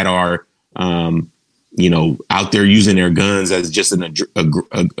 People that are you know, out there using their guns as just an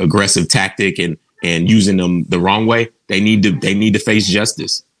aggressive tactic and using them the wrong way, they need to face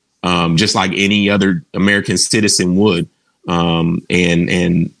justice, just like any other American citizen would.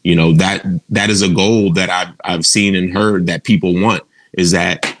 And you know, that is a goal that I've seen and heard that people want, is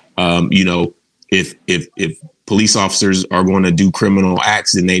that you know, if police officers are going to do criminal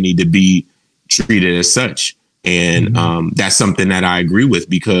acts, then they need to be treated as such. And that's something that I agree with,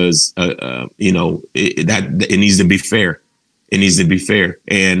 because you know, it needs to be fair. It needs to be fair.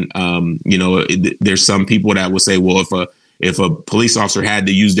 And you know, there's some people that will say, well, if a police officer had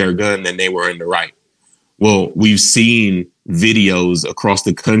to use their gun, then they were in the right. Well, we've seen videos across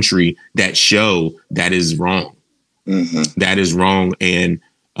the country that show that is wrong. That is wrong. And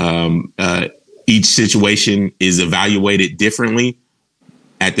each situation is evaluated differently.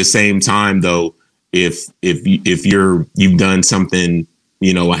 At the same time, though, if you've done something,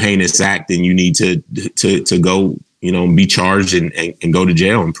 you know, a heinous act, then you need to go, you know, be charged and go to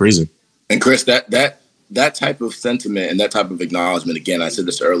jail and prison. And Chris, that type of sentiment and that type of acknowledgement, again, I said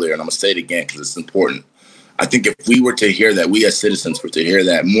this earlier, and I'm gonna say it again because it's important. I think if we were to hear that, we as citizens were to hear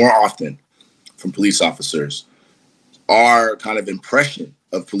that more often from police officers, our kind of impression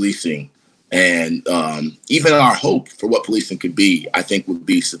of policing and even our hope for what policing could be, I think would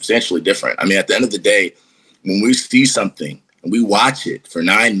be substantially different. I mean, at the end of the day, when we see something and we watch it for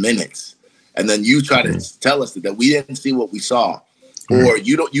 9 minutes, and then you try to tell us that we didn't see what we saw, or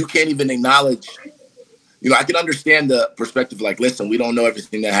you can't even acknowledge. You know, I can understand the perspective, like, listen, we don't know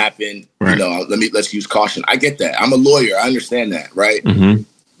everything that happened. Right. You know, let's use caution. I get that. I'm a lawyer. I understand that, right?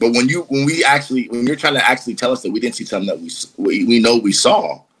 But when you're trying to actually tell us that we didn't see something that we know we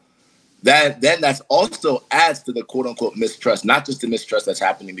saw, then that's also adds to the quote unquote mistrust, not just the mistrust that's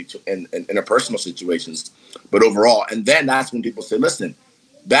happening in interpersonal situations, but overall. And then that's when people say, listen,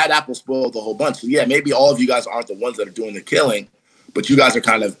 bad apples spoil the whole bunch. So yeah, maybe all of you guys aren't the ones that are doing the killing, but you guys are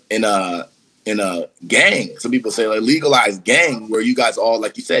kind of in a gang. Some people say like legalized gang, where you guys all,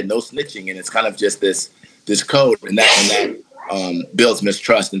 like you said, no snitching, and it's kind of just this code, and that builds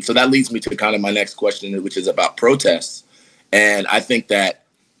mistrust. And so that leads me to kind of my next question, which is about protests. And I think that,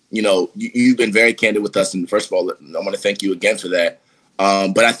 you know, you've been very candid with us, and first of all, I want to thank you again for that.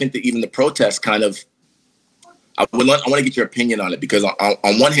 But I think that even the protests kind of, I want to get your opinion on it, because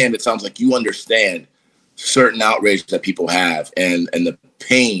on one hand, it sounds like you understand certain outrage that people have and the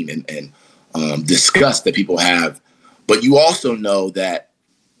pain and disgust that people have. But you also know that,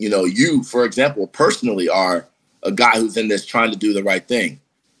 you know, you, for example, personally are a guy who's in this trying to do the right thing.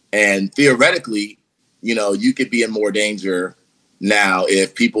 And theoretically, you know, you could be in more danger now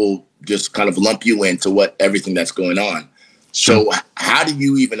if people just kind of lump you into everything that's going on. So how do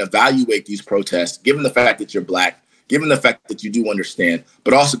you even evaluate these protests, given the fact that you're Black, given the fact that you do understand,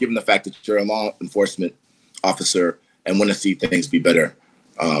 but also given the fact that you're a law enforcement officer and want to see things be better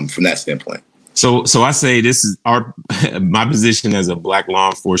from that standpoint? So I say this is my position as a Black law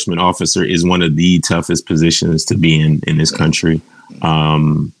enforcement officer is one of the toughest positions to be in this country.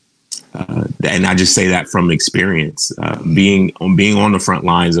 And I just say that from experience, being on the front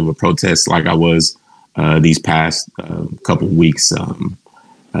lines of a protest like I was these past couple of weeks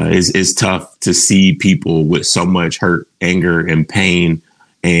is tough to see people with so much hurt, anger, and pain.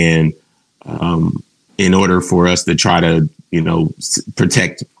 And in order for us to try to, you know,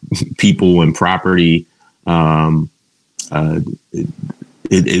 protect people and property,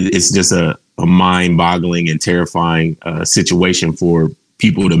 it's just a mind-boggling and terrifying situation for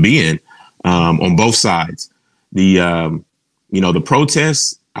people to be in on both sides. The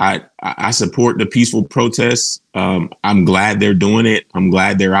protests, I support the peaceful protests. I'm glad they're doing it. I'm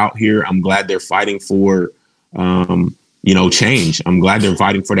glad they're out here. I'm glad they're fighting for, change. I'm glad they're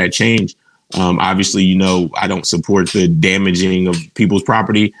fighting for that change. Obviously, you know, I don't support the damaging of people's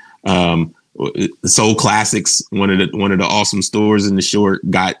property. Soul Classics, one of the awesome stores in the short,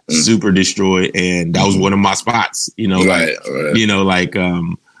 got super destroyed, and that was one of my spots. You know, right.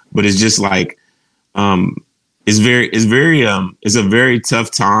 But it's just like, it's a very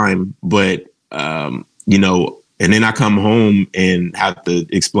tough time. But and then I come home and have to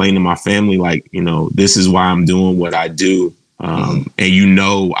explain to my family, like, you know, this is why I'm doing what I do, and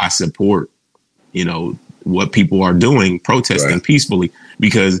I support, what people are doing, protesting peacefully,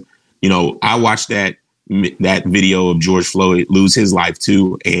 because, I watched that video of George Floyd lose his life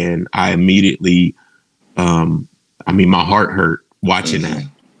too. And I immediately I mean, my heart hurt watching that.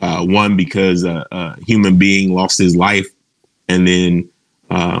 One, because a human being lost his life, and then,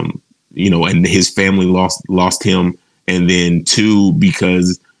 and his family lost him. And then two,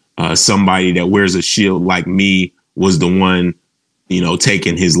 because somebody that wears a shield like me was the one,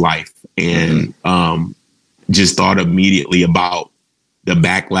 taking his life. And just thought immediately about the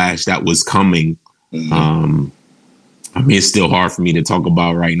backlash that was coming. I mean, it's still hard for me to talk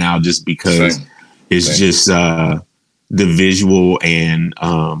about right now just because it's just the visual, and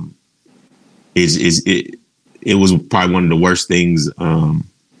it was probably one of the worst things,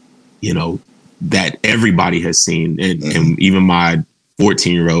 that everybody has seen. And even my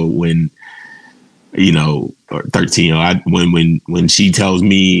 14-year-old, when, or 13, when she tells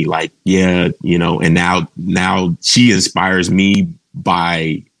me like, yeah, and now she inspires me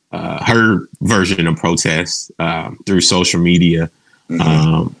by her version of protest through social media.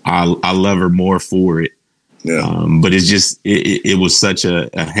 I love her more for it. Yeah. But it's just it was such a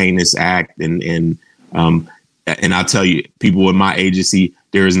heinous act, and I'll tell you, people in my agency,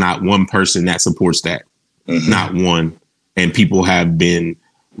 there is not one person that supports that, not one. And people have been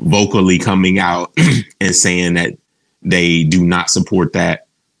vocally coming out and saying that they do not support that,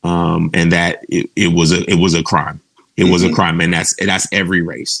 and that it was a crime. It was a crime, and that's every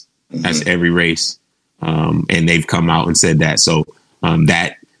race. That's every race, and they've come out and said that. So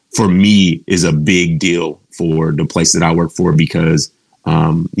that for me is a big deal for the place that I work for, because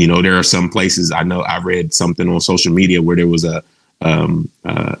there are some places, I know I read something on social media where there was a I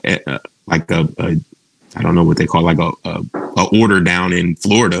don't know what they call, like a order down in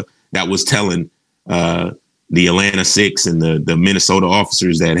Florida that was telling the Atlanta Six and the Minnesota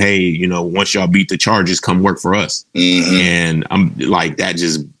officers that, hey, once y'all beat the charges, come work for us. And I'm like, that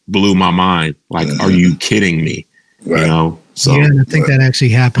just blew my mind. Like, are you kidding me? Right. So yeah, and I think that actually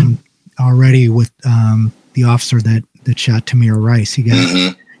happened already with the officer that shot Tamir Rice. He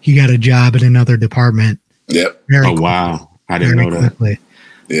got a job at another department. Yep. Wow. I didn't know that.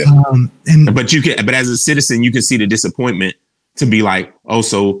 Yeah. But as a citizen, you can see the disappointment to be like, oh,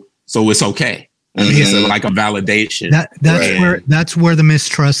 so it's okay. I mean, it's like a validation. That's where the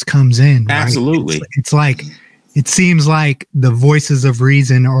mistrust comes in. Right? Absolutely. It's like, it seems like the voices of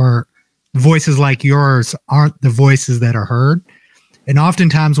reason, or voices like yours, aren't the voices that are heard. And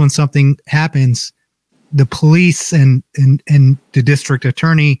oftentimes when something happens, the police and the district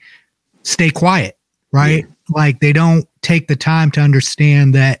attorney stay quiet, right? Yeah. Like, they don't take the time to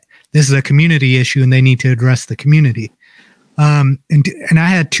understand that this is a community issue and they need to address the community. And I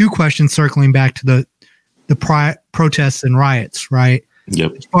had two questions circling back to the protests and riots, right?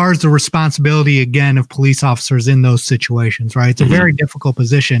 Yep. As far as the responsibility, again, of police officers in those situations, right? It's a very difficult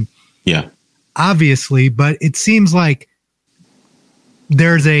position. Yeah. Obviously, but it seems like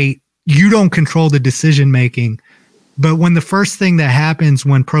you don't control the decision making, but when the first thing that happens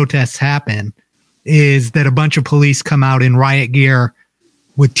when protests happen is that a bunch of police come out in riot gear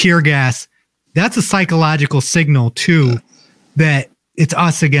with tear gas, that's a psychological signal too, that it's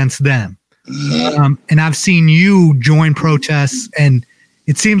us against them. And I've seen you join protests, and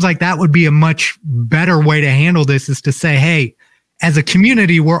it seems like that would be a much better way to handle this, is to say, hey, as a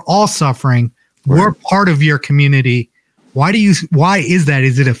community, we're all suffering. Right. We're part of your community. Why is that?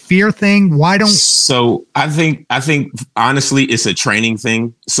 Is it a fear thing? So I think honestly, it's a training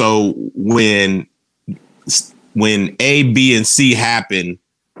thing. So when A, B, and C happen,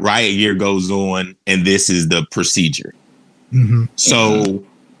 riot gear goes on, and this is the procedure. So,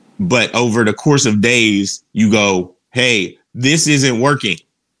 but over the course of days, you go, hey, this isn't working.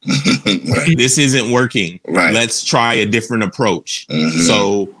 Right. This isn't working. Right. Let's try a different approach.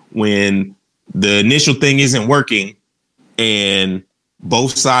 So when the initial thing isn't working, and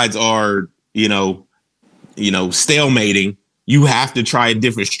both sides are, stalemating, you have to try a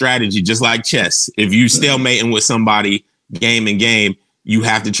different strategy, just like chess. If you stalemating with somebody game and game, you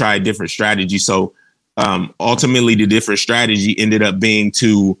have to try a different strategy. So ultimately, the different strategy ended up being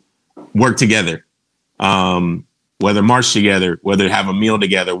to work together, whether march together, whether have a meal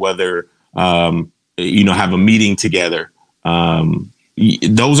together, whether, have a meeting together.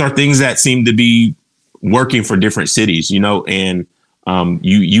 Those are things that seem to be working for different cities, and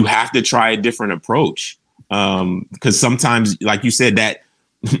you have to try a different approach, because sometimes, like you said, that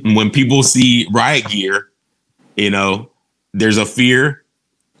when people see riot gear, there's a fear.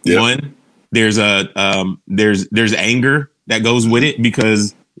 Yep. One, there's there's anger that goes with it,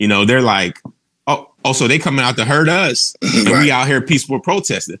 because they're like, oh, so they coming out to hurt us, and right. We out here peaceful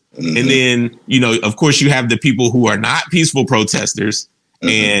protesting. And then of course you have the people who are not peaceful protesters,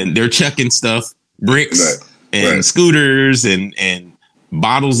 and they're chucking stuff. Bricks and scooters and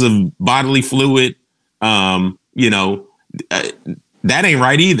bottles of bodily fluid, you know, that ain't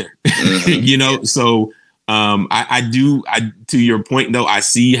right either. You know, so I to your point though, I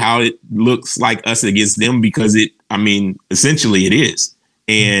see how it looks like us against them because essentially it is.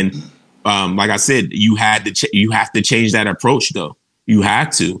 And like I said, you have to change that approach though. You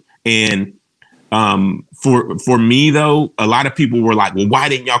have to. And for me though, a lot of people were like, well, why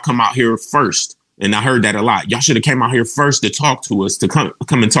didn't y'all come out here first? And I heard that a lot. Y'all should have came out here first to talk to us, to come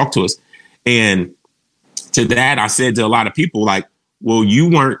and talk to us. And to that, I said to a lot of people like, well, you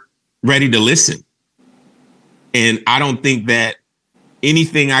weren't ready to listen. And I don't think that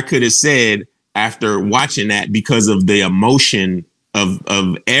anything I could have said after watching that, because of the emotion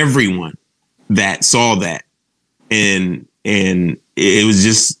of everyone that saw that. And it was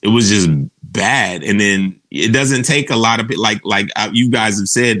just bad. And then it doesn't take a lot of it. Like you guys have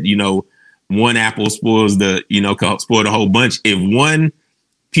said, you know, one apple spoils spoil the whole bunch. If one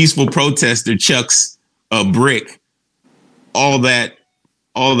peaceful protester chucks a brick, all that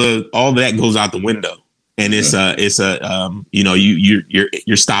goes out the window. And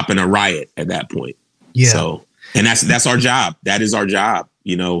you're stopping a riot at that point. Yeah. So, and that's our job. That is our job,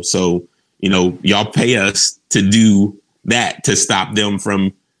 you know? So, you know, y'all pay us to do that, to stop them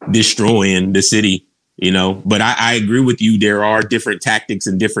from destroying the city, you know? But I agree with you. There are different tactics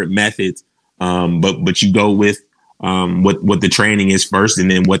and different methods. But you go with, what the training is first,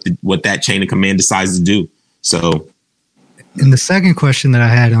 and then what that chain of command decides to do. So. And the second question that I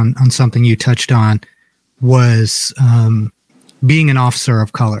had on something you touched on was being an officer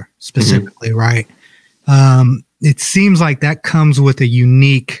of color specifically, right? It seems like that comes with a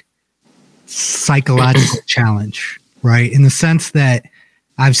unique psychological challenge, right? In the sense that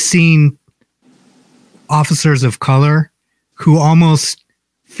I've seen officers of color who almost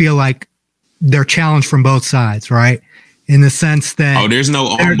feel like they're challenged from both sides, right? In the sense that there's no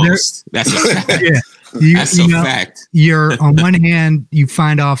almost. That's a fact. Yeah. That's a fact. You're on one hand, you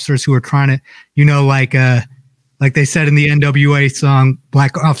find officers who are trying to, you know, like they said in the NWA song,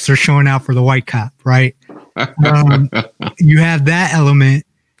 black officer showing out for the white cop, right? You have that element,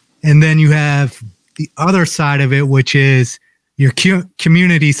 and then you have the other side of it, which is your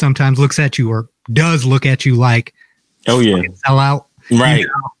community sometimes looks at you, or does look at you like, oh yeah, sell out, right? You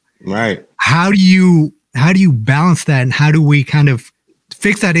know? Right. How do you balance that, and how do we kind of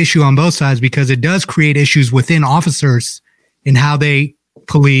fix that issue on both sides? Because it does create issues within officers in how they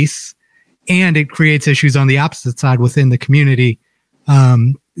police, and it creates issues on the opposite side within the community,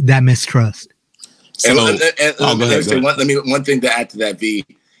 that mistrust. So, one thing to add to that, V.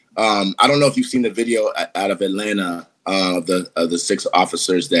 I don't know if you've seen the video out of Atlanta of the 6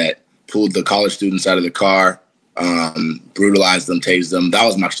 officers that pulled the college students out of the car, brutalized them, tased them. That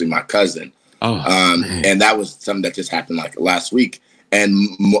was actually my cousin. And that was something that just happened like last week. And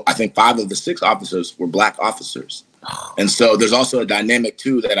I think 5 of the 6 officers were black officers. And so there's also a dynamic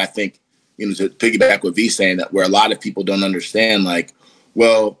too that I think, you know, to piggyback what V's saying, that where a lot of people don't understand, like,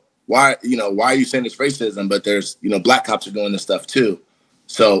 well, why are you saying it's racism? But there's, you know, black cops are doing this stuff too.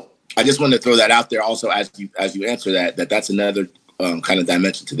 So I just wanted to throw that out there also as you answer that's another kind of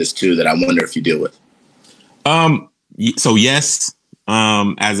dimension to this too, that I wonder if you deal with. So yes,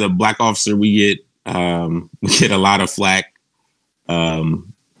 as a black officer, we get a lot of flack,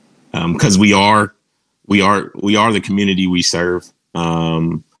 because we are the community we serve.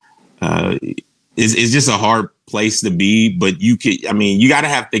 It's just a hard place to be, but you got to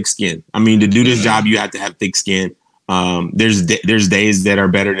have thick skin. I mean, to do this job, you have to have thick skin. There's days that are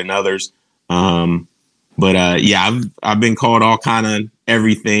better than others. But I've been called all kind of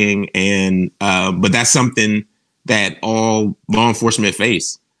everything. And, but that's something that all law enforcement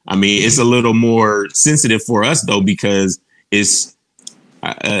face. I mean, it's a little more sensitive for us though, because it's,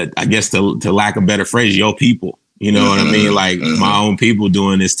 I guess to lack a better phrase, your people, you know what I mean? Like my own people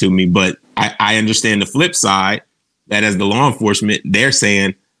doing this to me, but I understand the flip side, that as the law enforcement, they're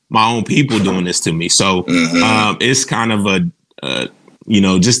saying my own people doing this to me. So, it's kind of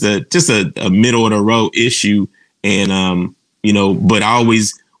just a middle of the road issue. And, but I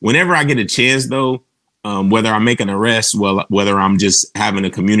always, whenever I get a chance though, whether I make an arrest, whether I'm just having a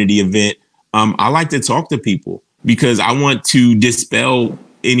community event, I like to talk to people because I want to dispel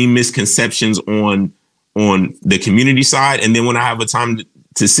any misconceptions on the community side. And then when I have a time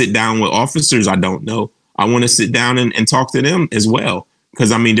to sit down with officers I don't know, I want to sit down and talk to them as well.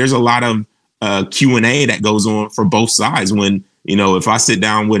 Because, I mean, there's a lot of Q&A that goes on for both sides. When, if I sit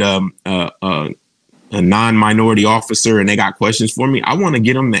down with a non-minority officer and they got questions for me, I want to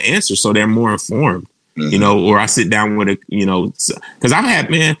get them the answer so they're more informed, or I sit down with because I've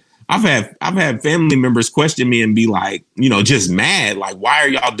I've had family members question me and be like, you know, just mad, like, why are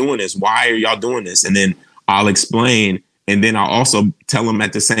y'all doing this? Why are y'all doing this? And then I'll explain. And then I'll also tell them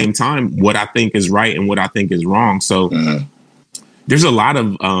at the same time what I think is right and what I think is wrong. So there's a lot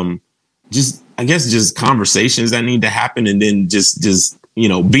of just conversations that need to happen, and then just you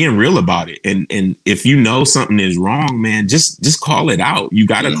know, being real about it. And if you know something is wrong, man, just call it out. You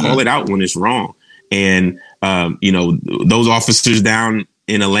got to call it out when it's wrong. And you know, those officers down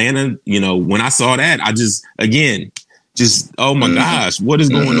in Atlanta, you know, when I saw that, I just oh my gosh, what is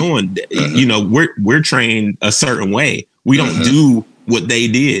going on? You know, we're trained a certain way. We don't do what they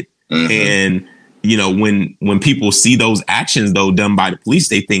did. And you know, when people see those actions though done by the police,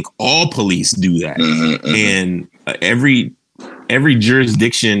 they think all police do that. And every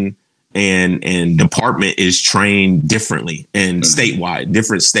jurisdiction and department is trained differently, and statewide,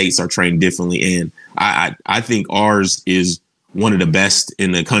 different states are trained differently. And I think ours is one of the best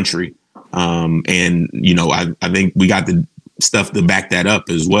in the country. And, you know, I think we got the stuff to back that up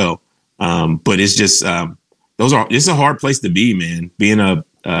as well. But it's just it's a hard place to be, man, being a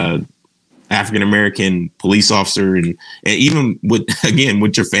African-American police officer, and even with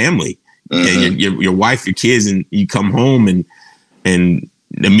your family and your wife, your kids, and you come home and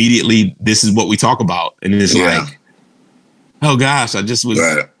immediately this is what we talk about. And it's like, oh gosh, I just was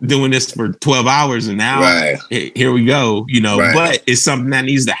doing this for 12 hours and now here we go, you know, but it's something that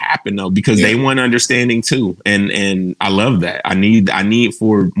needs to happen though, because they want understanding too. And I love that. I need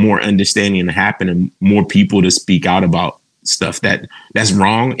for more understanding to happen and more people to speak out about stuff that's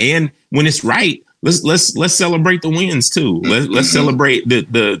wrong. And when it's right, let's celebrate the wins too. Let's celebrate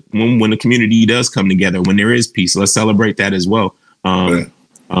the when the community does come together, when there is peace, let's celebrate that as well.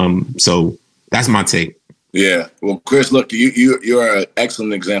 So that's my take. Yeah. Well, Chris, look, you're an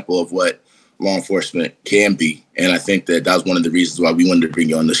excellent example of what law enforcement can be. And I think that was one of the reasons why we wanted to bring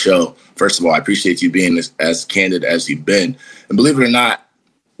you on the show. First of all, I appreciate you being as candid as you've been. And believe it or not,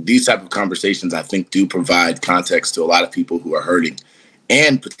 these type of conversations, I think, do provide context to a lot of people who are hurting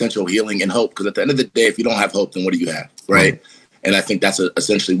and potential healing and hope. Because at the end of the day, if you don't have hope, then what do you have? Right. And I think that's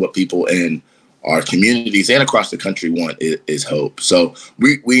essentially what people in our communities and across the country want is hope. So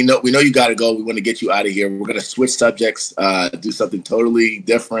we know you got to go. We want to get you out of here. We're going to switch subjects, do something totally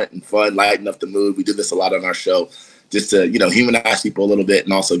different and fun, lighten up the mood. We do this a lot on our show, just to, you know, humanize people a little bit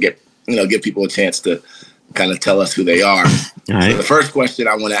and also give people a chance to kind of tell us who they are. All right. So the first question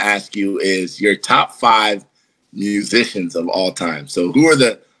I want to ask you is your top 5 musicians of all time. So who are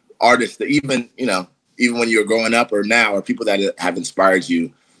the artists that even when you were growing up or now, are people that have inspired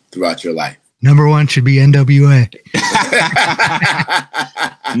you throughout your life? Number 1 should be NWA.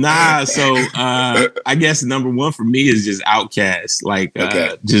 So I guess number 1 for me is just Outkast. Like,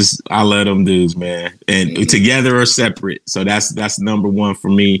 just I love them dudes, man. And together or separate. So that's number 1 for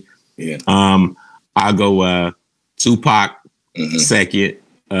me. Yeah. I'll go Tupac second.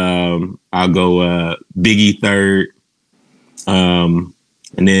 I'll go Biggie third. And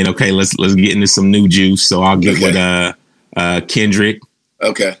then let's get into some new juice. So I'll get with Kendrick.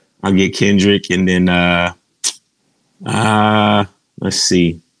 Okay. I'll get Kendrick, and then let's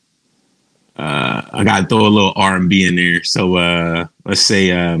see. I gotta throw a little R&B in there. So let's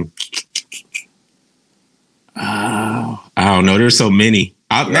say I don't know. There's so many.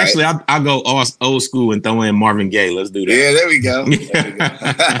 Actually, I'll go old school and throw in Marvin Gaye. Let's do that. Yeah, there we go.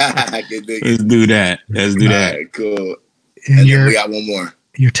 Let's do that. Let's do that. All right, cool. And then we got one more.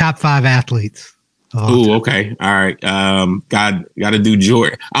 Your top 5 athletes. Oh, okay. All right. Got to do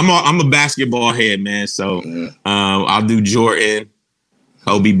Jordan. I'm a basketball head, man. So I'll do Jordan,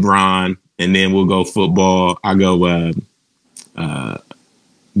 Kobe Bryant, and then we'll go football. I'll go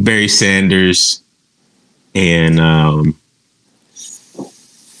Barry Sanders and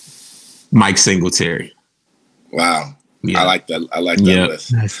Mike Singletary. Wow. Yeah. I like that. I like that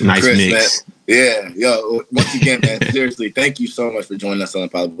list. Nice Chris, mix. Man, yeah. Yo, once again, man, seriously, thank you so much for joining us on the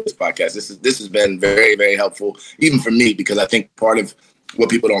Pilot Boys podcast. This has been very, very helpful, even for me, because I think part of what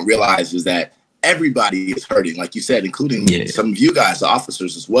people don't realize is that everybody is hurting, like you said, including some of you guys, the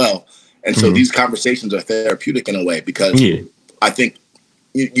officers as well. And so these conversations are therapeutic in a way, because I think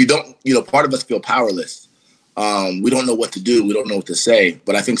you don't, part of us feel powerless. We don't know what to do. We don't know what to say.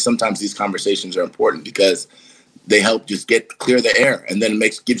 But I think sometimes these conversations are important because they help just clear the air, and then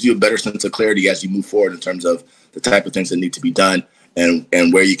gives you a better sense of clarity as you move forward in terms of the type of things that need to be done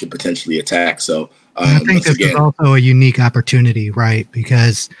and where you can potentially attack. So I think this is also a unique opportunity, right?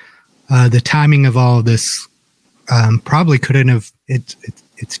 Because the timing of all of this probably couldn't have.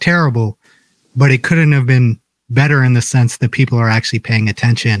 It's terrible, but it couldn't have been better in the sense that people are actually paying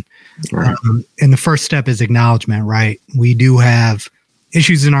attention. Right. And the first step is acknowledgement, right? We do have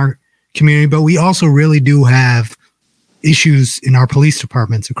issues in our community, but we also really do have issues in our police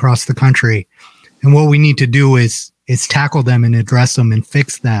departments across the country. And what we need to do is tackle them and address them and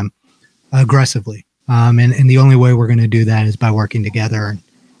fix them aggressively. And the only way we're going to do that is by working together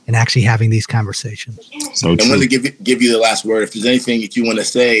and actually having these conversations. So I want to give you the last word. If there's anything that you want to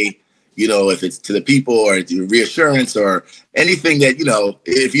say, if it's to the people or reassurance or anything that,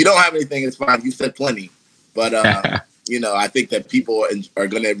 if you don't have anything, it's fine. You said plenty. But, I think that people are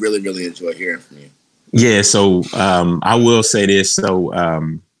going to really, really enjoy hearing from you. Yeah. So I will say this. So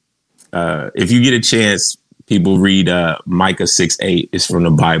if you get a chance, people read Micah 6:8. It's from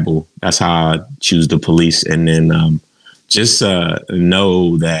the Bible. That's how I choose the police. And then just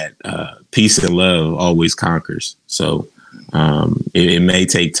know that peace and love always conquers. So it may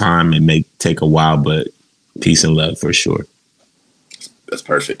take time. It may take a while, but peace and love for sure. That's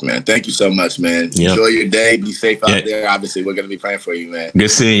perfect, man. Thank you so much, man. Yep. Enjoy your day. Be safe out there. Obviously, we're going to be praying for you, man.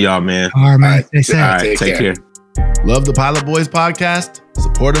 Good seeing y'all, man. All right, man. Stay safe. All right, take care. Love the Pilot Boys podcast?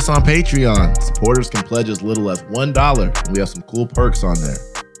 Support us on Patreon. Supporters can pledge as little as $1, and we have some cool perks on there.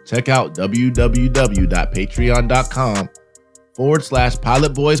 Check out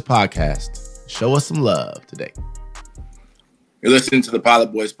www.patreon.com/Pilot Boys podcast. Show us some love today. You're listening to the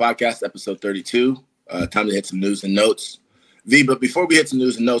Pilot Boys podcast, episode 32. Time to hit some news and notes. V, but before we hit some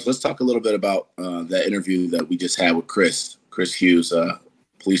news and notes, let's talk a little bit about that interview that we just had with Chris Hughes,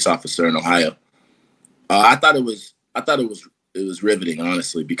 police officer in Ohio. I thought it was riveting,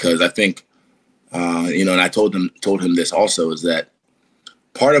 honestly, because I think, and I told him this also, is that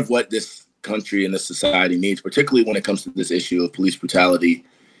part of what this country and this society needs, particularly when it comes to this issue of police brutality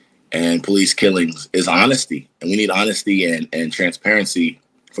and police killings, is honesty. And we need honesty and transparency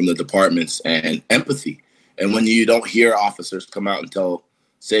from the departments and empathy. And when you don't hear officers come out and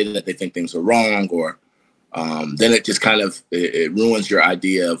say that they think things are wrong, or then it just kind of it ruins your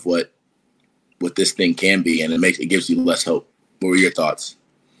idea of what this thing can be, and it gives you less hope. What were your thoughts?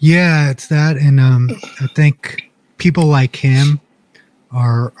 Yeah, it's that, and I think people like him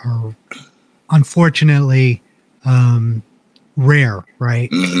are unfortunately rare, right?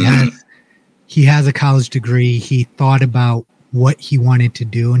 Mm-hmm. He has a college degree. He thought about what he wanted to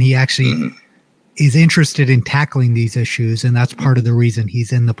do, and he actually is interested in tackling these issues, and that's part of the reason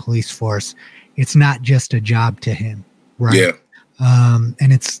he's in the police force. It's not just a job to him, right? Yeah.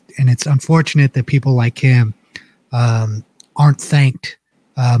 And it's unfortunate that people like him aren't thanked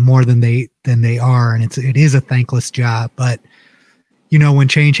more than they are, and it is a thankless job. But when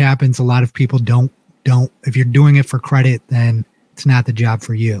change happens, a lot of people don't. If you're doing it for credit, then it's not the job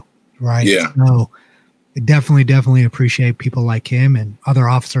for you, right? Yeah. So I definitely appreciate people like him and other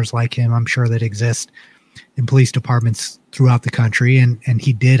officers like him, I'm sure, that exist in police departments throughout the country. And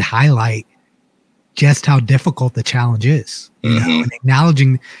he did highlight just how difficult the challenge is. And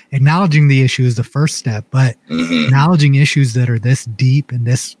acknowledging the issue is the first step, but acknowledging issues that are this deep and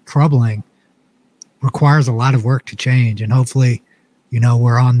this troubling requires a lot of work to change. And hopefully,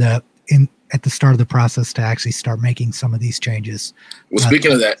 we're at the start of the process to actually start making some of these changes. Well,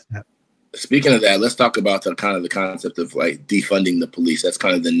 speaking of that, let's talk about the concept of like defunding the police. That's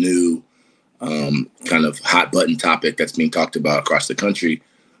kind of the new kind of hot button topic that's being talked about across the country.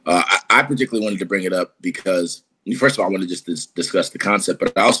 I particularly wanted to bring it up because, first of all, I wanted to just discuss the concept,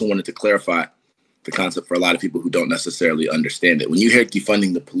 but I also wanted to clarify the concept for a lot of people who don't necessarily understand it. When you hear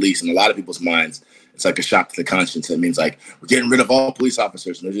defunding the police, in a lot of people's minds, it's like a shock to the conscience. It means like we're getting rid of all police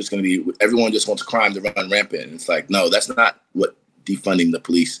officers, and they're just going to be, everyone just wants crime to run rampant. And it's like, no, that's not what defunding the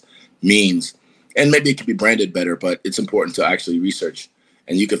police means. And maybe it could be branded better, but it's important to actually research,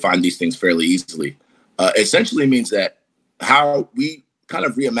 and you can find these things fairly easily. Essentially means that how we kind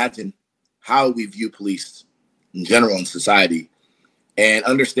of reimagine how we view police in general in society, and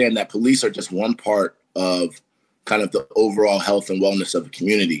understand that police are just one part of kind of the overall health and wellness of a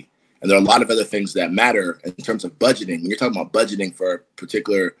community. And there are a lot of other things that matter in terms of budgeting. When you're talking about budgeting for a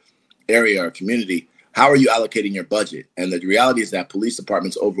particular area or community, how are you allocating your budget? And the reality is that police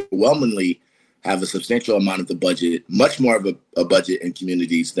departments overwhelmingly have a substantial amount of the budget, much more of a budget in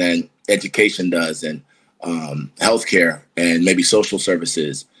communities than education does, and healthcare, and maybe social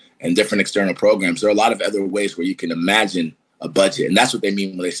services and different external programs. There are a lot of other ways where you can imagine a budget. And that's what they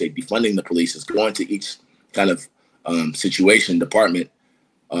mean when they say defunding the police, is going to each kind of situation, department,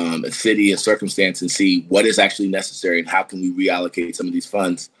 a city, a circumstance, and see what is actually necessary and how can we reallocate some of these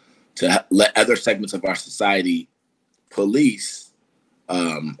funds to let other segments of our society police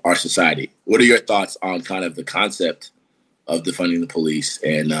our society. What are your thoughts on kind of the concept of defunding the police,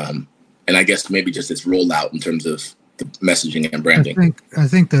 and I guess maybe just its rollout in terms of the messaging and branding? I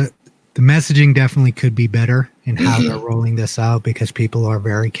think the messaging definitely could be better. in how they're rolling this out, because people are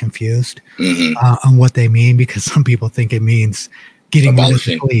very confused Mm-hmm. on what they mean, because some people think it means getting rid of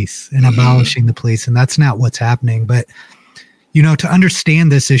the police and abolishing the police, and that's not what's happening. But, you know, to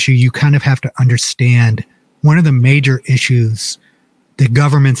understand this issue, you kind of have to understand one of the major issues that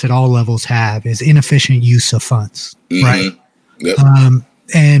governments at all levels have is inefficient use of funds, right? Yep.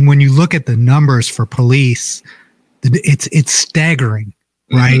 And when you look at the numbers for police, it's staggering,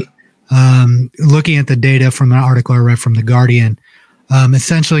 right? Looking at the data from an article I read from The Guardian,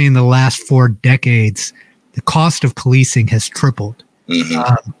 essentially in the last 4 decades, the cost of policing has tripled.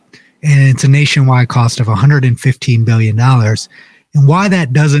 And it's a nationwide cost of $115 billion. And why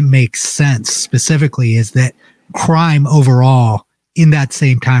that doesn't make sense specifically is that crime overall in that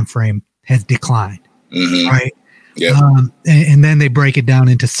same time frame has declined, right? Yeah. And then they break it down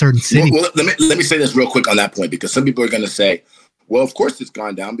into certain cities. Well, let me say this real quick on that point, because some people are going to say, well, of course it's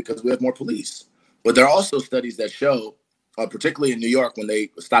gone down because we have more police. But there are also studies that show, particularly in New York, when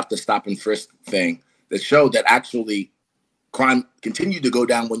they stopped the stop and frisk thing, that show that actually crime continued to go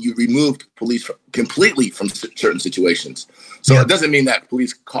down when you removed police completely from certain situations. So it doesn't mean that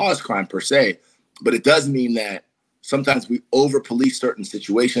police cause crime per se, but it does mean that sometimes we over-police certain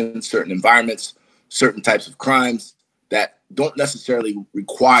situations, certain environments, certain types of crimes that don't necessarily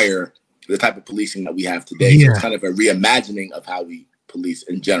require the type of policing that we have today. So it's kind of a reimagining of how we police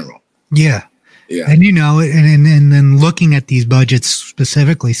in general. Yeah. And, you know, and then looking at these budgets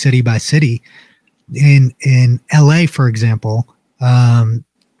specifically city by city, in LA, for example,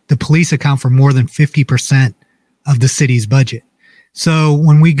 the police account for more than 50% of the city's budget. So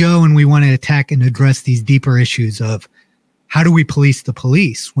when we go and we want to attack and address these deeper issues of how do we police the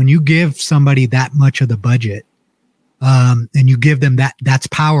police, when you give somebody that much of the budget, and you give them that's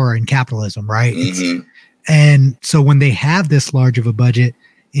power in capitalism, right? And so when they have this large of a budget,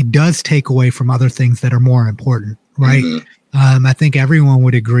 it does take away from other things that are more important, right? I think everyone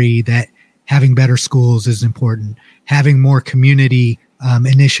would agree that having better schools is important. Having more community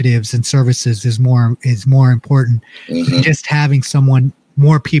initiatives and services is more important than just having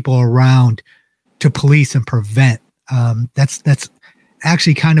more people around to police and prevent. That's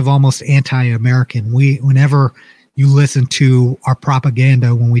actually kind of almost anti-American. Whenever you listen to our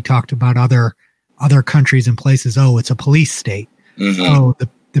propaganda when we talked about other countries and places, oh, it's a police state. Oh,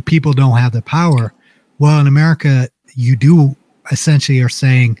 the people don't have the power. Well, in America, you do essentially are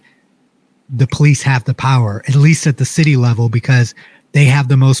saying the police have the power, at least at the city level, because they have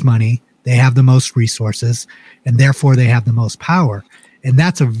the most money, they have the most resources, and therefore they have the most power. And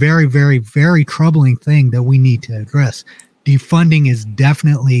that's a very, very, very troubling thing that we need to address. Defunding is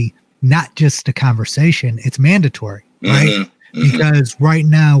definitely not just a conversation, it's mandatory, right? Because right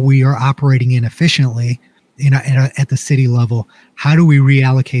now we are operating inefficiently at the city level. How do we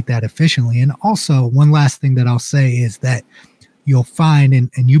reallocate that efficiently? And also, one last thing that I'll say is that you'll find,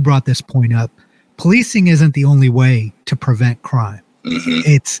 and you brought this point up, policing isn't the only way to prevent crime.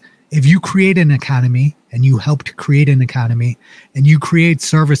 It's if you create an economy and you help to create an economy and you create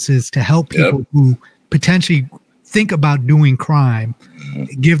services to help people who potentially think about doing crime,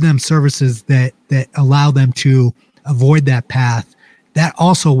 give them services that allow them to avoid that path, that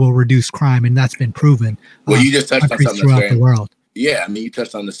also will reduce crime, and that's been proven. Well, you just touched on something throughout the world. Yeah, I mean, you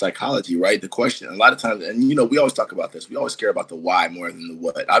touched on the psychology, right? The question, a lot of times, and you know, we always talk about this. We always care about the why more than the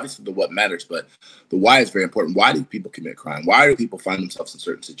what. Obviously, the what matters, but the why is very important. Why do people commit crime? Why do people find themselves in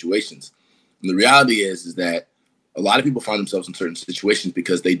certain situations? And the reality is that a lot of people find themselves in certain situations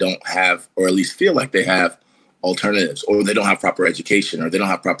because they don't have, or at least feel like they have, alternatives, or they don't have proper education, or they don't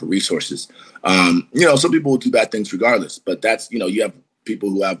have proper resources. You know, some people will do bad things regardless, but that's, you know, you have people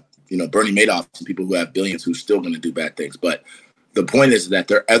who have, you know, Bernie Madoff, and people who have billions who's still going to do bad things. But the point is that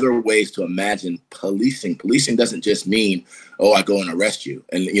there are other ways to imagine policing. Policing doesn't just mean, oh, I go and arrest you.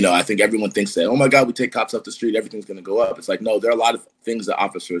 And, you know, I think everyone thinks that, oh my God, we take cops off the street, everything's going to go up. It's like, no, there are a lot of things that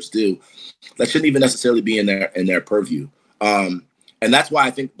officers do that shouldn't even necessarily be in their purview. And that's why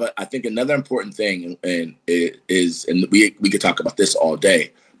I think another important thing, and we could talk about this all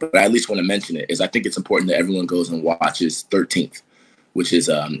day, but I at least want to mention it, is I think it's important that everyone goes and watches 13th, which is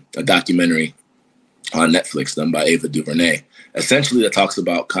a documentary on Netflix done by Ava DuVernay, essentially that talks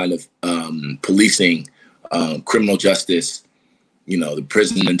about kind of policing, criminal justice, you know, the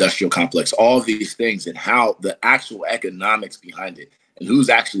prison industrial complex, all of these things, and how the actual economics behind it and who's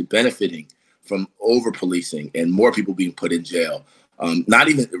actually benefiting from over policing and more people being put in jail. Not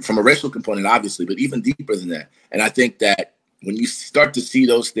even from a racial component, obviously, but even deeper than that. And I think that when you start to see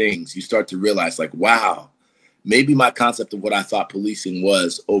those things, you start to realize, like, wow, maybe my concept of what I thought policing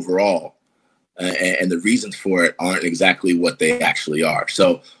was overall and the reasons for it aren't exactly what they actually are.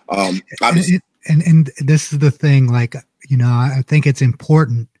 So, obviously, and this is the thing, like, I think it's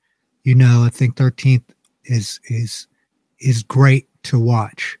important, I think 13th is great to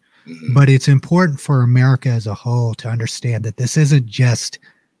watch, but it's important for America as a whole to understand that this isn't just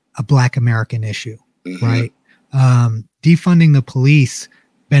a Black American issue, right? Defunding the police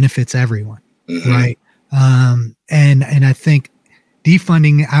benefits everyone, right? And I think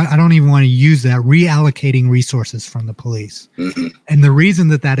defunding, I don't even want to use that, reallocating resources from the police. And the reason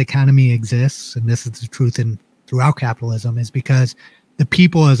that economy exists, and this is the truth throughout capitalism, is because the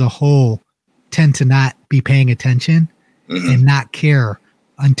people as a whole tend to not be paying attention and not care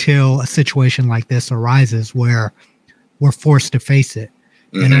until a situation like this arises where we're forced to face it.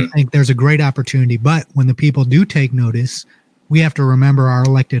 And I think there's a great opportunity, but when the people do take notice, we have to remember our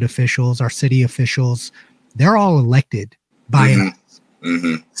elected officials, our city officials, they're all elected by us.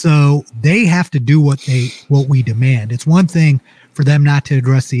 So they have to do what we demand. It's one thing for them not to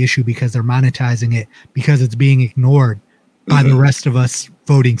address the issue because they're monetizing it, because it's being ignored by the rest of us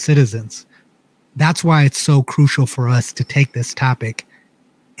voting citizens. That's why it's so crucial for us to take this topic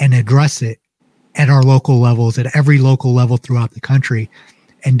and address it at our local levels, at every local level throughout the country,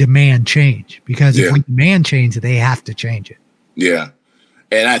 and demand change. Because if we demand change, they have to change it. Yeah.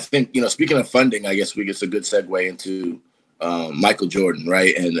 And I think, speaking of funding, I guess it's a good segue into Michael Jordan,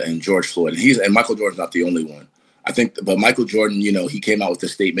 right? And George Floyd. And Michael Jordan's not the only one. I think, but Michael Jordan, he came out with a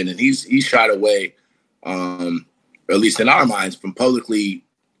statement, and he's shied away, or at least in our minds, from publicly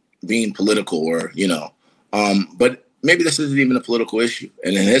being political, or but maybe this isn't even a political issue.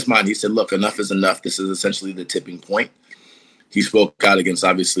 And in his mind, he said, "Look, enough is enough. This is essentially the tipping point." He spoke out against,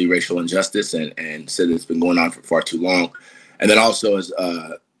 obviously, racial injustice and said it's been going on for far too long. And then also has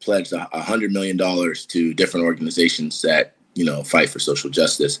pledged $100 million to different organizations that, fight for social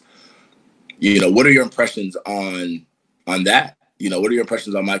justice. What are your impressions on that? What are your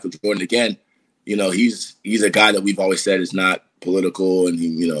impressions on Michael Jordan? Again, he's a guy that we've always said is not political, and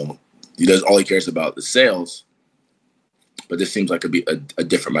he does, all he cares about the sales. But this seems like a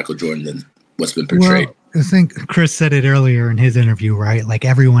different Michael Jordan than what's been portrayed. Well, I think Chris said it earlier in his interview, right? Like,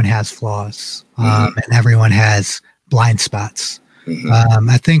 everyone has flaws, and everyone has blind spots.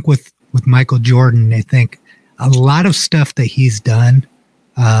 I think with Michael Jordan, I think a lot of stuff that he's done,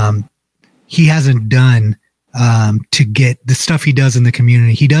 he hasn't done to get the stuff he does in the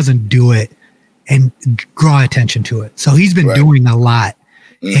community. He doesn't do it and draw attention to it. So he's been doing a lot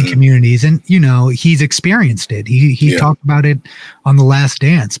in communities, and he's experienced it. He talked about it on The Last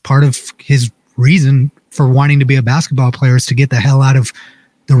Dance. Part of his reason for wanting to be a basketball player is to get the hell out of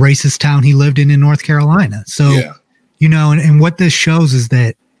the racist town he lived in North Carolina. So, and what this shows is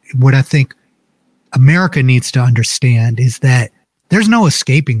that what I think America needs to understand is that there's no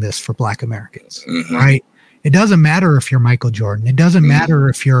escaping this for Black Americans, right? It doesn't matter if you're Michael Jordan. It doesn't matter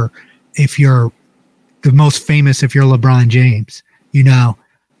if you're the most famous, if you're LeBron James.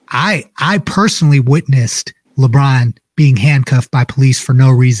 I personally witnessed LeBron being handcuffed by police for no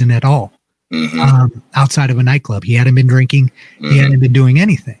reason at all. Outside of a nightclub. He hadn't been drinking. He hadn't been doing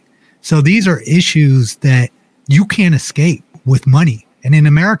anything. So these are issues that you can't escape with money. And in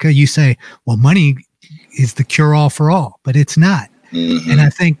America, you say, well, money is the cure-all for all, but it's not. And I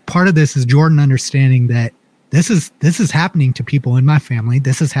think part of this is Jordan understanding that this is happening to people in my family.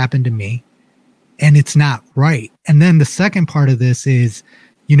 This has happened to me, and it's not right. And then the second part of this is,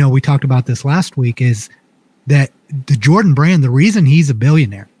 we talked about this last week, is that the Jordan brand, the reason he's a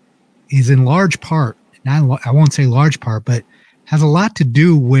billionaire is in large part, I won't say large part, but has a lot to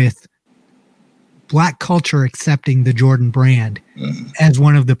do with Black culture accepting the Jordan brand as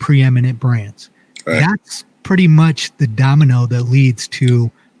one of the preeminent brands. Right. That's pretty much the domino that leads to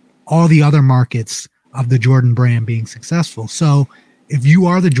all the other markets of the Jordan brand being successful. So if you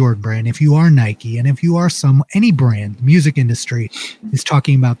are the Jordan brand, if you are Nike, and if you are any brand, music industry is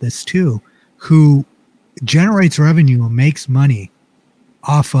talking about this too, who generates revenue and makes money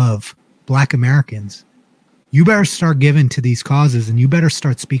off of Black Americans, you better start giving to these causes, and you better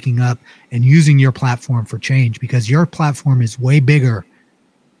start speaking up and using your platform for change, because your platform is way bigger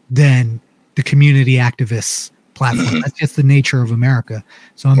than the community activists platform. That's just the nature of America.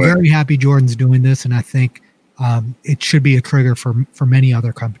 So I'm very happy Jordan's doing this, and I think it should be a trigger for many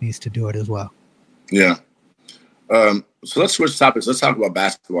other companies to do it as well. Yeah. So let's switch topics. Let's talk about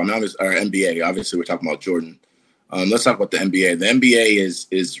basketball. Or NBA. Obviously, we're talking about Jordan. Let's talk about the NBA. The NBA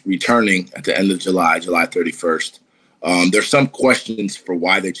is returning at the end of July 31st. There's some questions for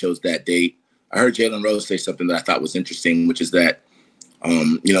why they chose that date. I heard Jalen Rose say something that I thought was interesting, which is that,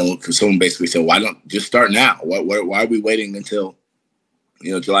 someone basically said, why don't just start now? Why are we waiting until,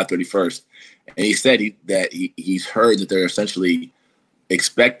 July 31st? And he said that he's heard that they're essentially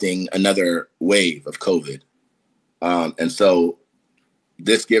expecting another wave of COVID. And so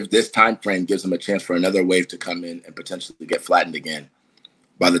this time frame gives them a chance for another wave to come in and potentially get flattened again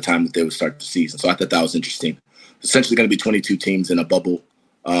by the time that they would start the season. So I thought that was interesting. It's essentially going to be 22 teams in a bubble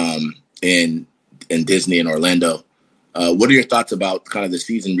in Disney and Orlando. What are your thoughts about kind of the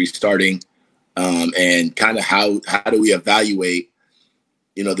season restarting and kind of how do we evaluate,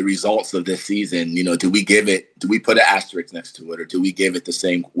 the results of this season? Do we put an asterisk next to it, or do we give it the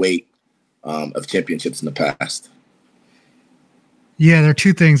same weight of championships in the past? Yeah, there are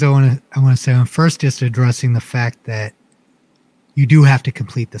two things I want to say. First, just addressing the fact that you do have to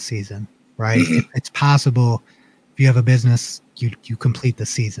complete the season, right? Mm-hmm. It's possible if you have a business, you complete the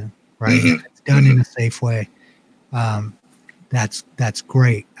season, right? Mm-hmm. If it's done in a safe way. That's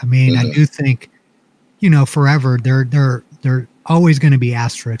great. I mean, I do think, forever there always going to be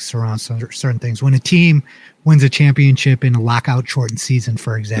asterisks around certain things. When a team wins a championship in a lockout shortened season,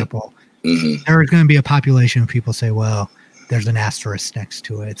 for example, there is going to be a population of people say, well, there's an asterisk next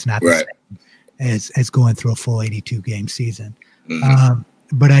to it. It's not the same as going through a full 82 game season.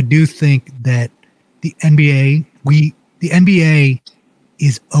 But I do think that the NBA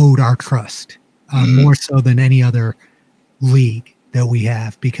is owed our trust more so than any other league that we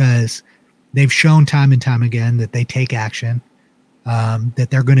have, because they've shown time and time again that they take action, that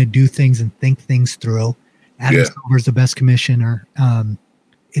they're going to do things and think things through. Adam Silver is the best commissioner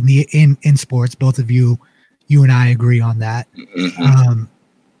in sports. Both of you and I agree on that.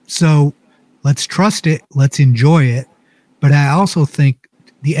 So let's trust it. Let's enjoy it. But I also think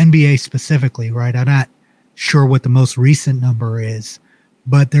the NBA specifically, right? I'm not sure what the most recent number is,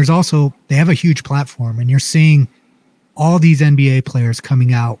 but they have a huge platform, and you're seeing all these NBA players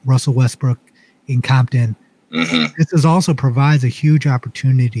coming out, Russell Westbrook in Compton. This also provides a huge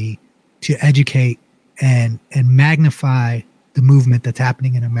opportunity to educate and magnify the movement that's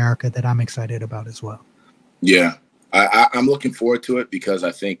happening in America that I'm excited about as well. Yeah, I'm looking forward to it because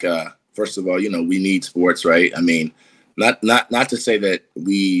I think, first of all, we need sports, right? I mean, not to say that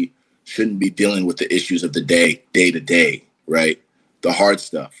we shouldn't be dealing with the issues of the day to day, right? The hard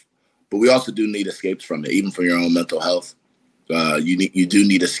stuff. But we also do need escapes from it, even for your own mental health. You do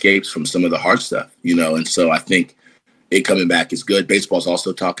need escapes from some of the hard stuff, and so I think it coming back is good. Baseball's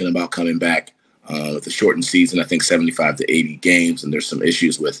also talking about coming back with a shortened season, I think 75 to 80 games, and there's some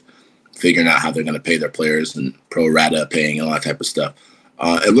issues with figuring out how they're going to pay their players and pro rata paying and all that type of stuff.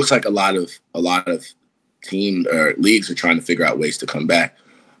 It looks like a lot of team or leagues are trying to figure out ways to come back.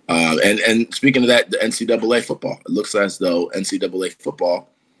 And speaking of that, the NCAA football, it looks as though NCAA football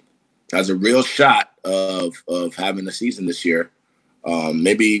has a real shot of having a season this year.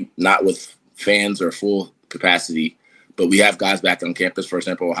 Maybe not with fans or full capacity, but we have guys back on campus. For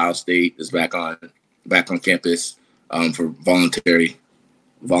example, Ohio State is back on campus for voluntary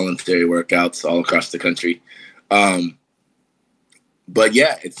workouts all across the country. But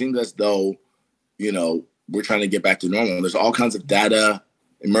yeah, it seems as though, we're trying to get back to normal. There's all kinds of data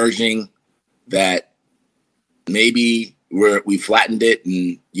emerging that maybe we flattened it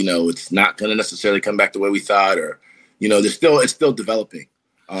and, it's not going to necessarily come back the way we thought, or, it's still developing.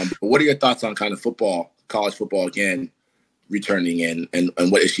 But what are your thoughts on kind of football, college football again, returning in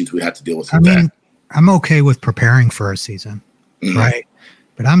and what issues we have to deal with that? I'm okay with preparing for a season, right?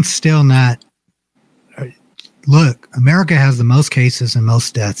 But I'm still not. Look, America has the most cases and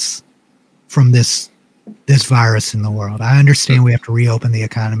most deaths from this virus in the world. I understand we have to reopen the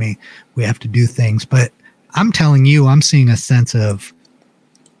economy. We have to do things, but I'm telling you, I'm seeing a sense of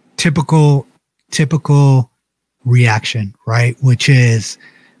typical reaction, right? Which is,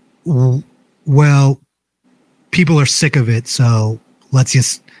 well, people are sick of it, so let's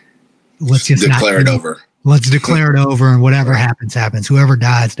just declare it over. Let's declare it over, and whatever happens. Whoever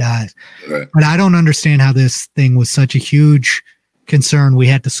dies. Right. But I don't understand how this thing was such a huge concern. We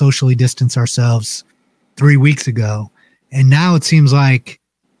had to socially distance ourselves 3 weeks ago, and now it seems like,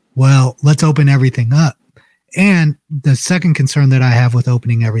 well, let's open everything up. And the second concern that I have with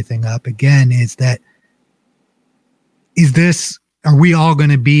opening everything up again is that are we all going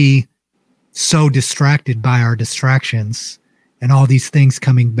to be so distracted by our distractions and all these things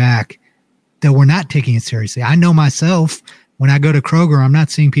coming back that we're not taking it seriously? I know myself, when I go to Kroger, I'm not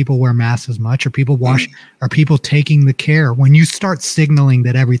seeing people wear masks as much, or people or people taking the care. When you start signaling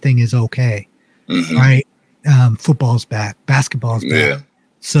that everything is okay, right? Football's back, basketball's back.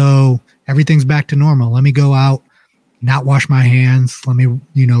 So everything's back to normal. Let me go out, not wash my hands. Let me,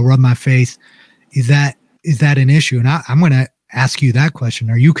 rub my face. Is that an issue? And I'm going to ask you that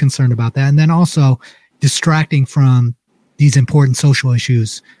question. Are you concerned about that? And then also distracting from these important social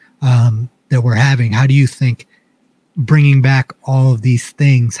issues that we're having. How do you think bringing back all of these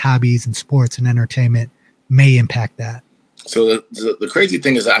things, hobbies and sports and entertainment, may impact that? So the crazy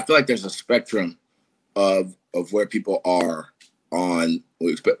thing is, I feel like there's a spectrum of where people are on,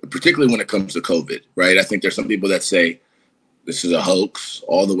 particularly when it comes to COVID, right? I think there's some people that say this is a hoax,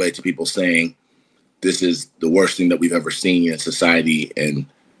 all the way to people saying this is the worst thing that we've ever seen in society, and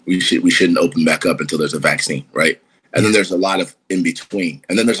we shouldn't open back up until there's a vaccine, right? And then there's a lot of in between,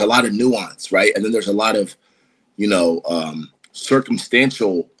 and then there's a lot of nuance, right? And then there's a lot of,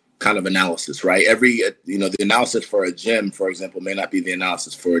 circumstantial kind of analysis, right? The analysis for a gym, for example, may not be the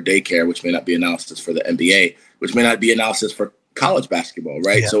analysis for a daycare, which may not be analysis for the NBA, which may not be analysis for college basketball,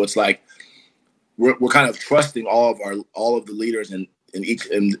 right? Yeah. So it's like we're kind of trusting all of the leaders in each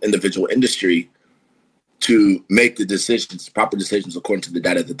individual industry to make the proper decisions according to the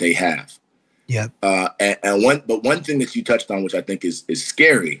data that they have. Yeah. One thing that you touched on, which I think is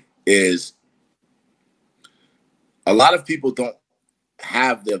scary, is a lot of people don't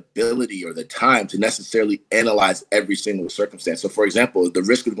have the ability or the time to necessarily analyze every single circumstance. So, for example, the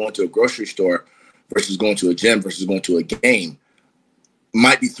risk of going to a grocery store versus going to a gym versus going to a game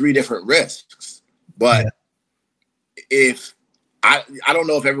might be 3 different risks. But if I don't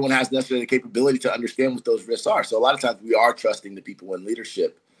know if everyone has necessarily the capability to understand what those risks are. So a lot of times we are trusting the people in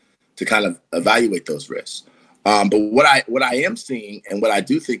leadership to kind of evaluate those risks. But what I am seeing, and what I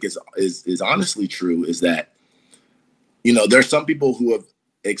do think is honestly true, is that there's some people who have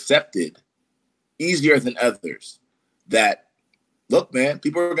accepted easier than others that, look, man,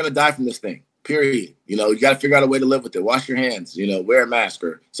 people are going to die from this thing, period. You got to figure out a way to live with it. Wash your hands, wear a mask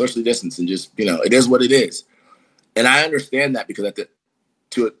or socially distance, and just, it is what it is. And I understand that because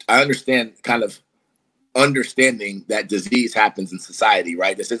I understand kind of understanding that disease happens in society,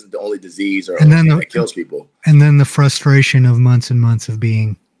 right? This isn't the only disease or only thing that kills people. And then the frustration of months and months of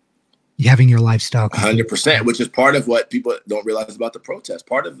having your lifestyle 100%, which is part of what people don't realize about the protest.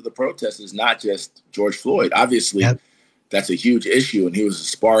 Part of the protest is not just George Floyd. Obviously, that's a huge issue, and he was a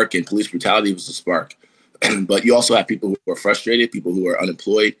spark, and police brutality was a spark. But you also have people who are frustrated, people who are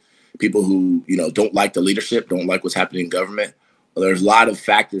unemployed, people who don't like the leadership, don't like what's happening in government. There's a lot of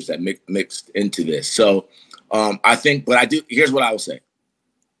factors that mixed into this. So I think, here's what I will say.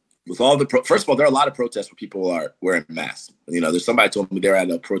 With all first of all, there are a lot of protests where people are wearing masks. There's somebody told me they're at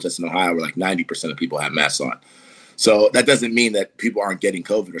a protest in Ohio where like 90% of people have masks on. So that doesn't mean that people aren't getting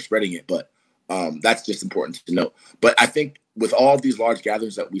COVID or spreading it, but that's just important to note. But I think with all of these large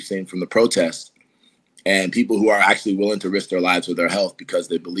gatherings that we've seen from the protests and people who are actually willing to risk their lives or their health because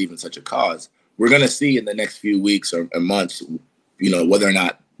they believe in such a cause, we're going to see in the next few weeks or months, whether or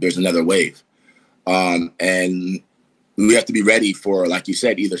not there's another wave. And we have to be ready for, like you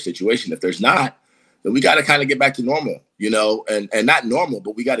said, either situation. If there's not, then we got to kind of get back to normal, and not normal,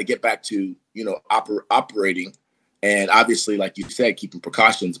 but we got to get back to, operating. And obviously, like you said, keeping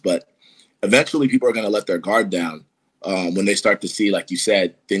precautions. But eventually people are going to let their guard down when they start to see, like you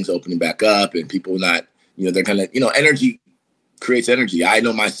said, things opening back up and people not, they're going to, energy creates energy. I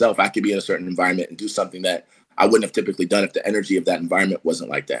know myself, I could be in a certain environment and do something that I wouldn't have typically done if the energy of that environment wasn't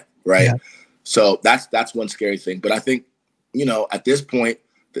like that. Right. Yeah. So that's one scary thing. But I think, at this point,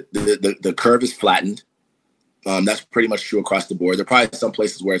 the curve is flattened. That's pretty much true across the board. There are probably some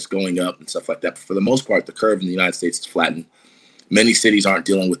places where it's going up and stuff like that. But for the most part, the curve in the United States is flattened. Many cities aren't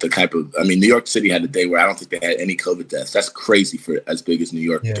dealing with the type of, New York City had a day where I don't think they had any COVID deaths. That's crazy for as big as New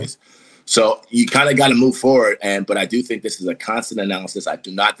York is. So you kind of got to move forward. But I do think this is a constant analysis. I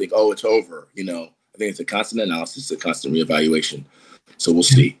do not think, it's over. I think it's a constant analysis, a constant reevaluation. So we'll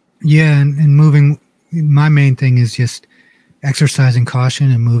see. Yeah. And moving, my main thing is just exercising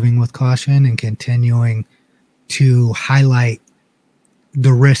caution and moving with caution and continuing to highlight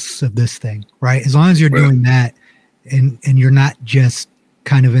the risks of this thing, right? As long as you're doing that and you're not just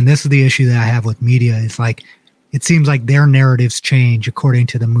kind of, and this is the issue that I have with media, is like, it seems like their narratives change according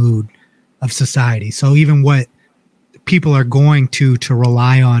to the mood of society. So even what people are going to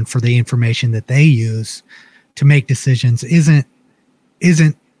rely on for the information that they use to make decisions isn't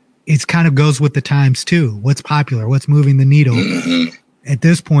it kind of goes with the times too. What's popular, what's moving the needle at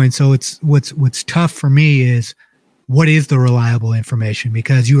this point. So it's what's tough for me is what is the reliable information,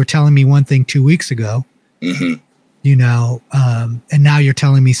 because you were telling me one thing 2 weeks ago, and now you're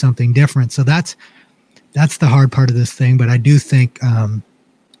telling me something different. So that's the hard part of this thing. But I do think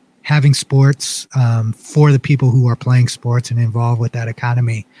having sports for the people who are playing sports and involved with that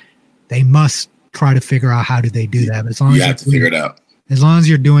economy, they must try to figure out how do they do that. But as long you have to figure it out. As long as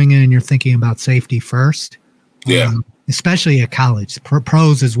you're doing it and you're thinking about safety first, especially at college.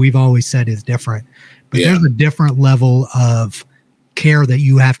 Pros, as we've always said, is different. But there's a different level of care that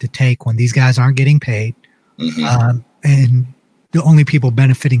you have to take when these guys aren't getting paid, and the only people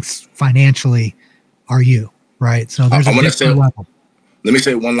benefiting financially are you, right? So there's a different level. Let me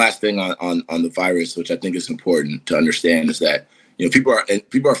say one last thing on the virus, which I think is important to understand, is that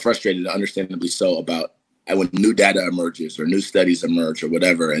people are frustrated, understandably so, about when new data emerges or new studies emerge or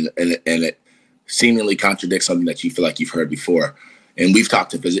whatever, and it seemingly contradicts something that you feel like you've heard before. And we've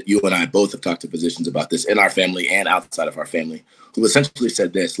talked to you and I both have talked to physicians about this in our family and outside of our family, who essentially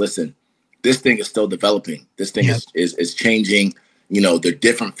said this: listen, this thing is still developing. This thing is changing. There are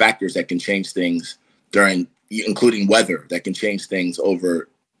different factors that can change things including weather, that can change things over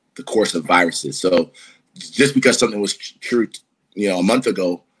the course of viruses. So just because something was true, a month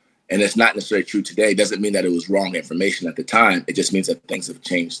ago, and it's not necessarily true today, doesn't mean that it was wrong information at the time. It just means that things have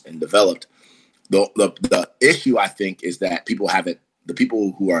changed and developed. The issue, I think, is that the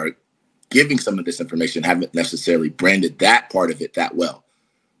people who are giving some of this information haven't necessarily branded that part of it that well,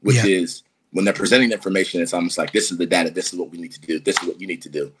 which is when they're presenting information, it's almost like, this is the data, this is what we need to do, this is what you need to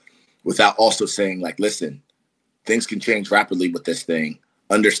do, without also saying, like, listen, things can change rapidly with this thing.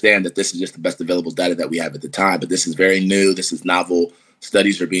 Understand that this is just the best available data that we have at the time, but this is very new. This is novel.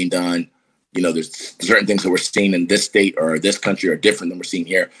 Studies are being done. There's certain things that we're seeing in this state or this country are different than we're seeing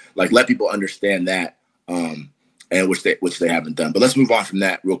here. Like, let people understand that, and which they haven't done. But let's move on from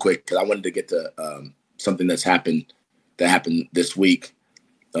that real quick, because I wanted to get to something that happened this week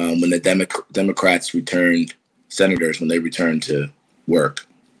when the Democrats returned, senators, when they returned to work.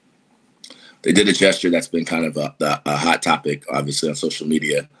 They did a gesture that's been kind of a hot topic, obviously, on social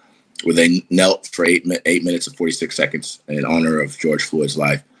media, where they knelt for 8 minutes and 46 seconds in honor of George Floyd's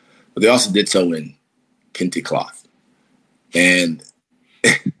life. But they also did so in kente cloth. And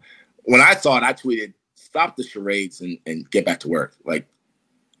when I saw it, I tweeted, stop the charades and get back to work. Like,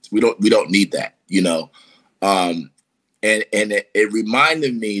 we don't need that, And it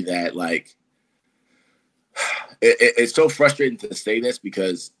reminded me that, like, it's so frustrating to say this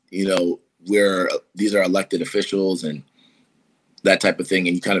because, these are elected officials and that type of thing,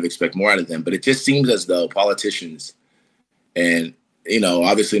 and you kind of expect more out of them. But it just seems as though politicians, and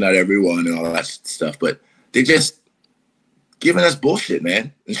obviously not everyone and all that stuff, but they just giving us bullshit,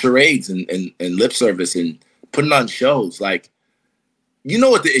 man, and charades and lip service and putting on shows. Like,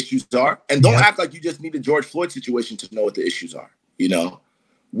 what the issues are, and don't act like you just need the George Floyd situation to know what the issues are.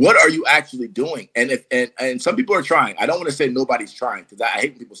 What are you actually doing? And and some people are trying. I don't want to say nobody's trying, because I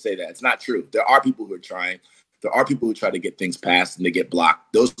hate when people say that. It's not true. There are people who are trying. There are people who try to get things passed and they get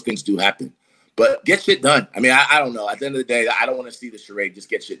blocked. Those things do happen. But get shit done. I mean, I don't know. At the end of the day, I don't want to see the charade. Just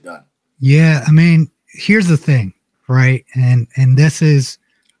get shit done. Yeah, I mean, here's the thing, right? And this is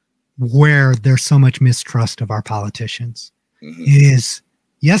where there's so much mistrust of our politicians. Is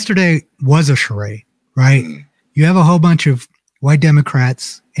yesterday was a charade, right? You have a whole bunch of white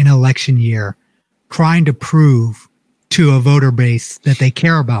Democrats in election year trying to prove to a voter base that they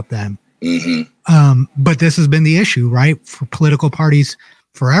care about them. But this has been the issue, right? For political parties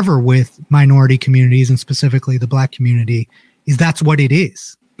forever with minority communities, and specifically the Black community, is that's what it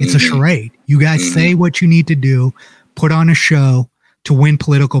is. It's a charade. You guys say what you need to do, put on a show to win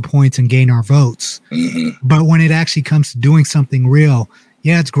political points and gain our votes. But when it actually comes to doing something real,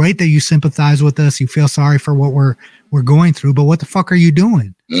 yeah, it's great that you sympathize with us. You feel sorry for what we're going through, but what the fuck are you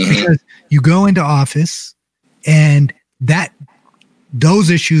doing? Because you go into office and those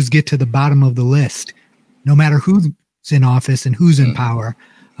issues get to the bottom of the list, no matter who's in office and who's in power,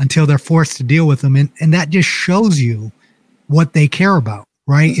 until they're forced to deal with them. And that just shows you what they care about,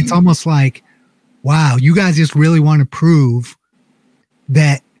 right? It's almost like, wow, you guys just really want to prove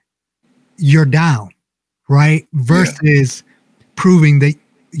that you're down, right? Versus proving that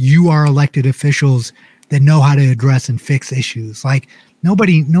you are elected officials that know how to address and fix issues. Like,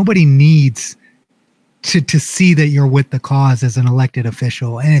 nobody needs to see that you're with the cause as an elected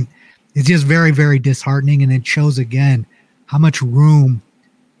official. And it's just very, very disheartening. And it shows again how much room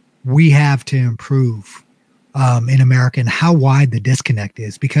we have to improve in America and how wide the disconnect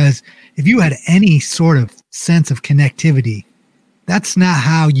is. Because if you had any sort of sense of connectivity, that's not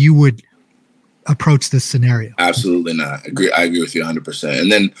how you would approach this scenario. Absolutely not. I agree with you 100%.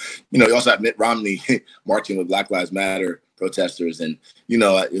 And then, you also have Mitt Romney marching with Black Lives Matter protesters, and who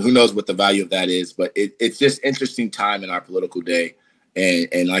knows what the value of that is. But it's just interesting time in our political day,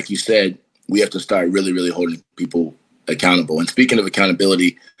 and like you said, we have to start really, really holding people accountable. And speaking of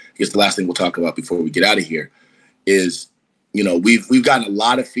accountability, I guess the last thing we'll talk about before we get out of here is, we've gotten a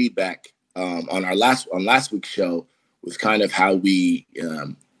lot of feedback on last week's show with kind of how we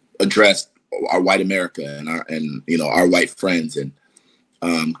addressed our white America and our white friends, and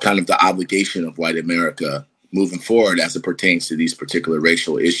kind of the obligation of white America moving forward as it pertains to these particular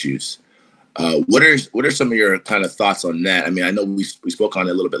racial issues. What are some of your kind of thoughts on that? I mean, I know we spoke on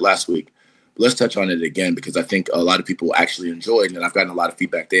it a little bit last week, but let's touch on it again, because I think a lot of people actually enjoyed, and I've gotten a lot of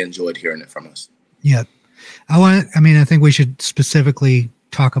feedback. They enjoyed hearing it from us. Yeah. I think we should specifically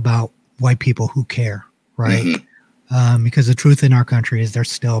talk about white people who care, right? Mm-hmm. Because the truth in our country is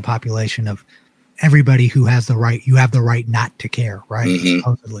there's still a population of everybody who has the right. You have the right not to care, right? Mm-hmm.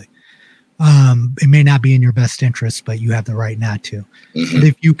 Supposedly. It may not be in your best interest, but you have the right not to. Mm-hmm. But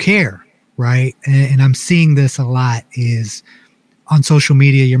if you care, right? And I'm seeing this a lot is on social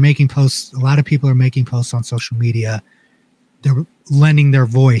media. You're making posts. A lot of people are making posts on social media. They're lending their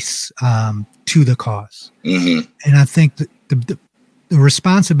voice to the cause. Mm-hmm. And I think the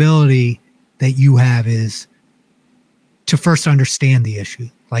responsibility that you have is to first understand the issue.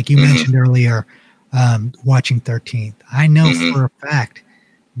 Like you mentioned earlier, watching 13th. I know for a fact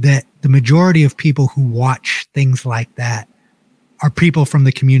that the majority of people who watch things like that are people from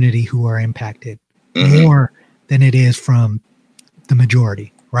the community who are impacted more than it is from the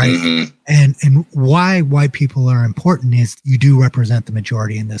majority, right? And why white people are important is you do represent the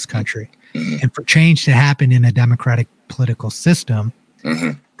majority in this country. And for change to happen in a democratic political system,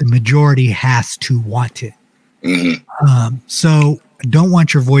 the majority has to want it. So I don't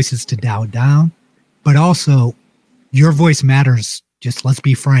want your voices to die down, but also your voice matters. Just let's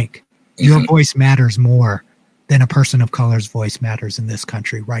be frank. Your voice matters more than a person of color's voice matters in this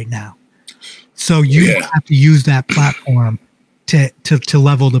country right now. So you have to use that platform to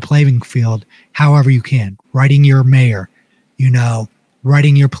level the playing field however you can. Writing your mayor,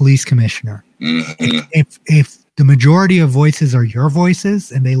 writing your police commissioner. If the majority of voices are your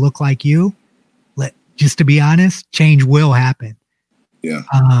voices and they look like you, just to be honest, change will happen. Yeah.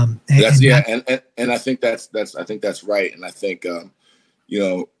 And I think that's right. And I think,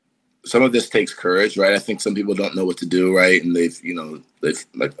 some of this takes courage, right? I think some people don't know what to do, right? And they've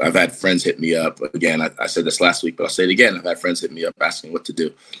like I've had friends hit me up again. I said this last week, but I'll say it again. I've had friends hit me up asking what to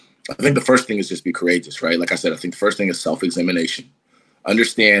do. I think the first thing is just be courageous, right? Like I said, I think the first thing is self-examination.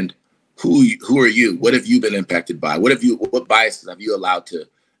 Understand who are you? What have you been impacted by? What biases have you allowed to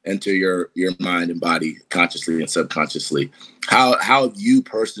enter your mind and body consciously and subconsciously? How have you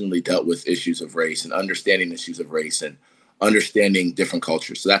personally dealt with issues of race and understanding issues of race and understanding different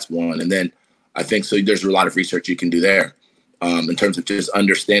cultures? So that's one. And then I think there's a lot of research you can do there in terms of just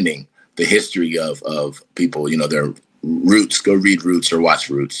understanding the history of people, their roots. Go read Roots or watch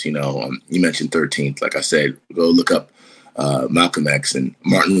Roots. You mentioned 13th. Like I said, go look up Malcolm X and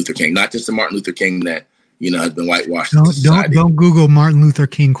Martin Luther King. Not just the Martin Luther King that has been whitewashed. Don't Google Martin Luther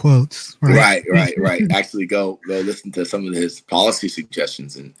King quotes. Right. Actually, go listen to some of his policy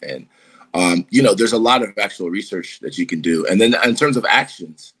suggestions and there's a lot of actual research that you can do. And then in terms of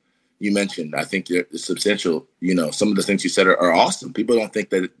actions, you mentioned, I think it's substantial. Some of the things you said are awesome. People don't think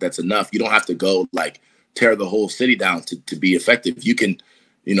that that's enough. You don't have to go tear the whole city down to be effective. You can,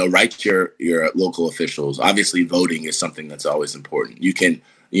 write your local officials. Obviously, voting is something that's always important. You can,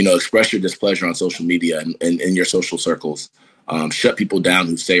 express your displeasure on social media and in your social circles. Shut people down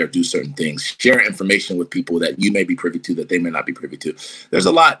who say or do certain things. Share information with people that you may be privy to that they may not be privy to. There's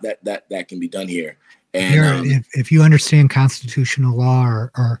a lot that can be done here. And if you understand constitutional law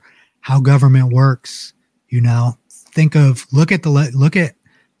or how government works, think of look at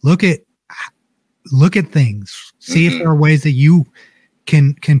things. See if there are ways that you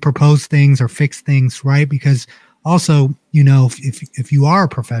can propose things or fix things, right? Because also, if you are a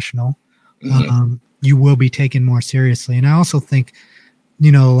professional, you will be taken more seriously. And I also think,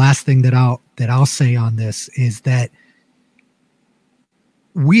 the last thing that I'll say on this is that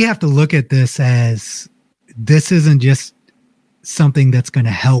we have to look at this as this isn't just something that's going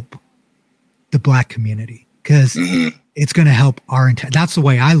to help the Black community, because it's going to help our entire. That's the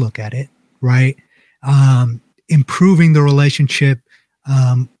way I look at it, right? Improving the relationship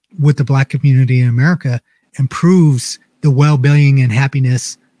with the Black community in America improves the well-being and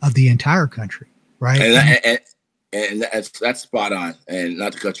happiness of the entire country. Right. And that's spot on. And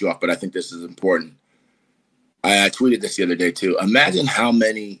not to cut you off, but I think this is important. I tweeted this the other day too. Imagine how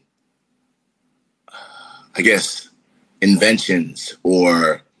many, inventions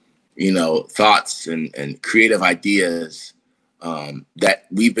or, thoughts and creative ideas that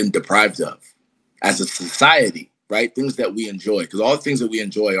we've been deprived of as a society, right? Things that we enjoy, because all the things that we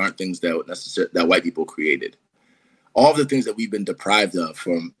enjoy aren't things that white people created. All of the things that we've been deprived of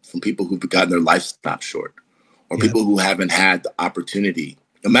from people who've gotten their life stopped short or people who haven't had the opportunity.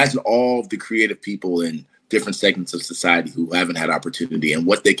 Imagine all of the creative people in different segments of society who haven't had opportunity and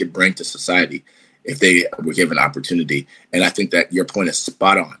what they could bring to society if they were given opportunity. And I think that your point is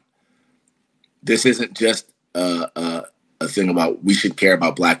spot on. This isn't just a a thing about we should care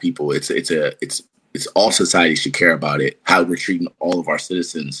about Black people. It's all society should care about it, how we're treating all of our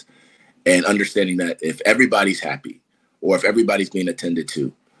citizens, and understanding that if everybody's happy or if everybody's being attended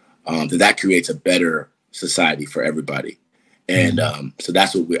to, that creates a better society for everybody. And so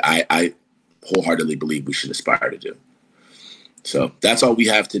that's what I wholeheartedly believe we should aspire to do. So that's all we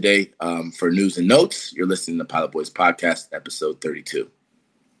have today for news and notes. You're listening to Pilot Boys Podcast, episode 32.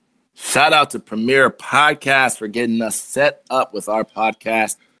 Shout out to Premier Podcast for getting us set up with our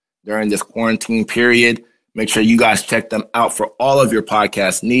podcast during this quarantine period. Make sure you guys check them out for all of your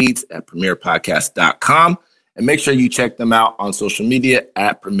podcast needs at premierpodcast.com. And make sure you check them out on social media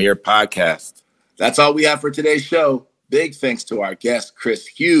at Premier Podcast. That's all we have for today's show. Big thanks to our guest, Chris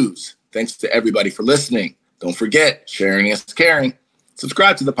Hughes. Thanks to everybody for listening. Don't forget, sharing is caring.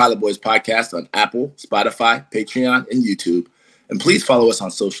 Subscribe to the Pilot Boys Podcast on Apple, Spotify, Patreon, and YouTube. And please follow us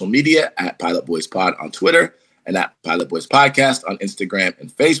on social media at Pilot Boys Pod on Twitter and at Pilot Boys Podcast on Instagram and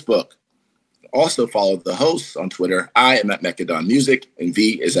Facebook. Also follow the hosts on Twitter. I am at Mechadon Music and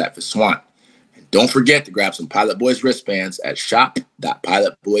V is at Viswan. And don't forget to grab some Pilot Boys wristbands at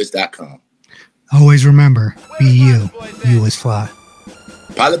shop.pilotboys.com. Always remember, be you. You is fly.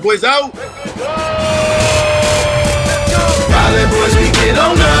 Pilot Boys out. Pilot Boys, we get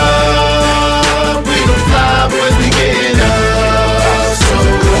on up.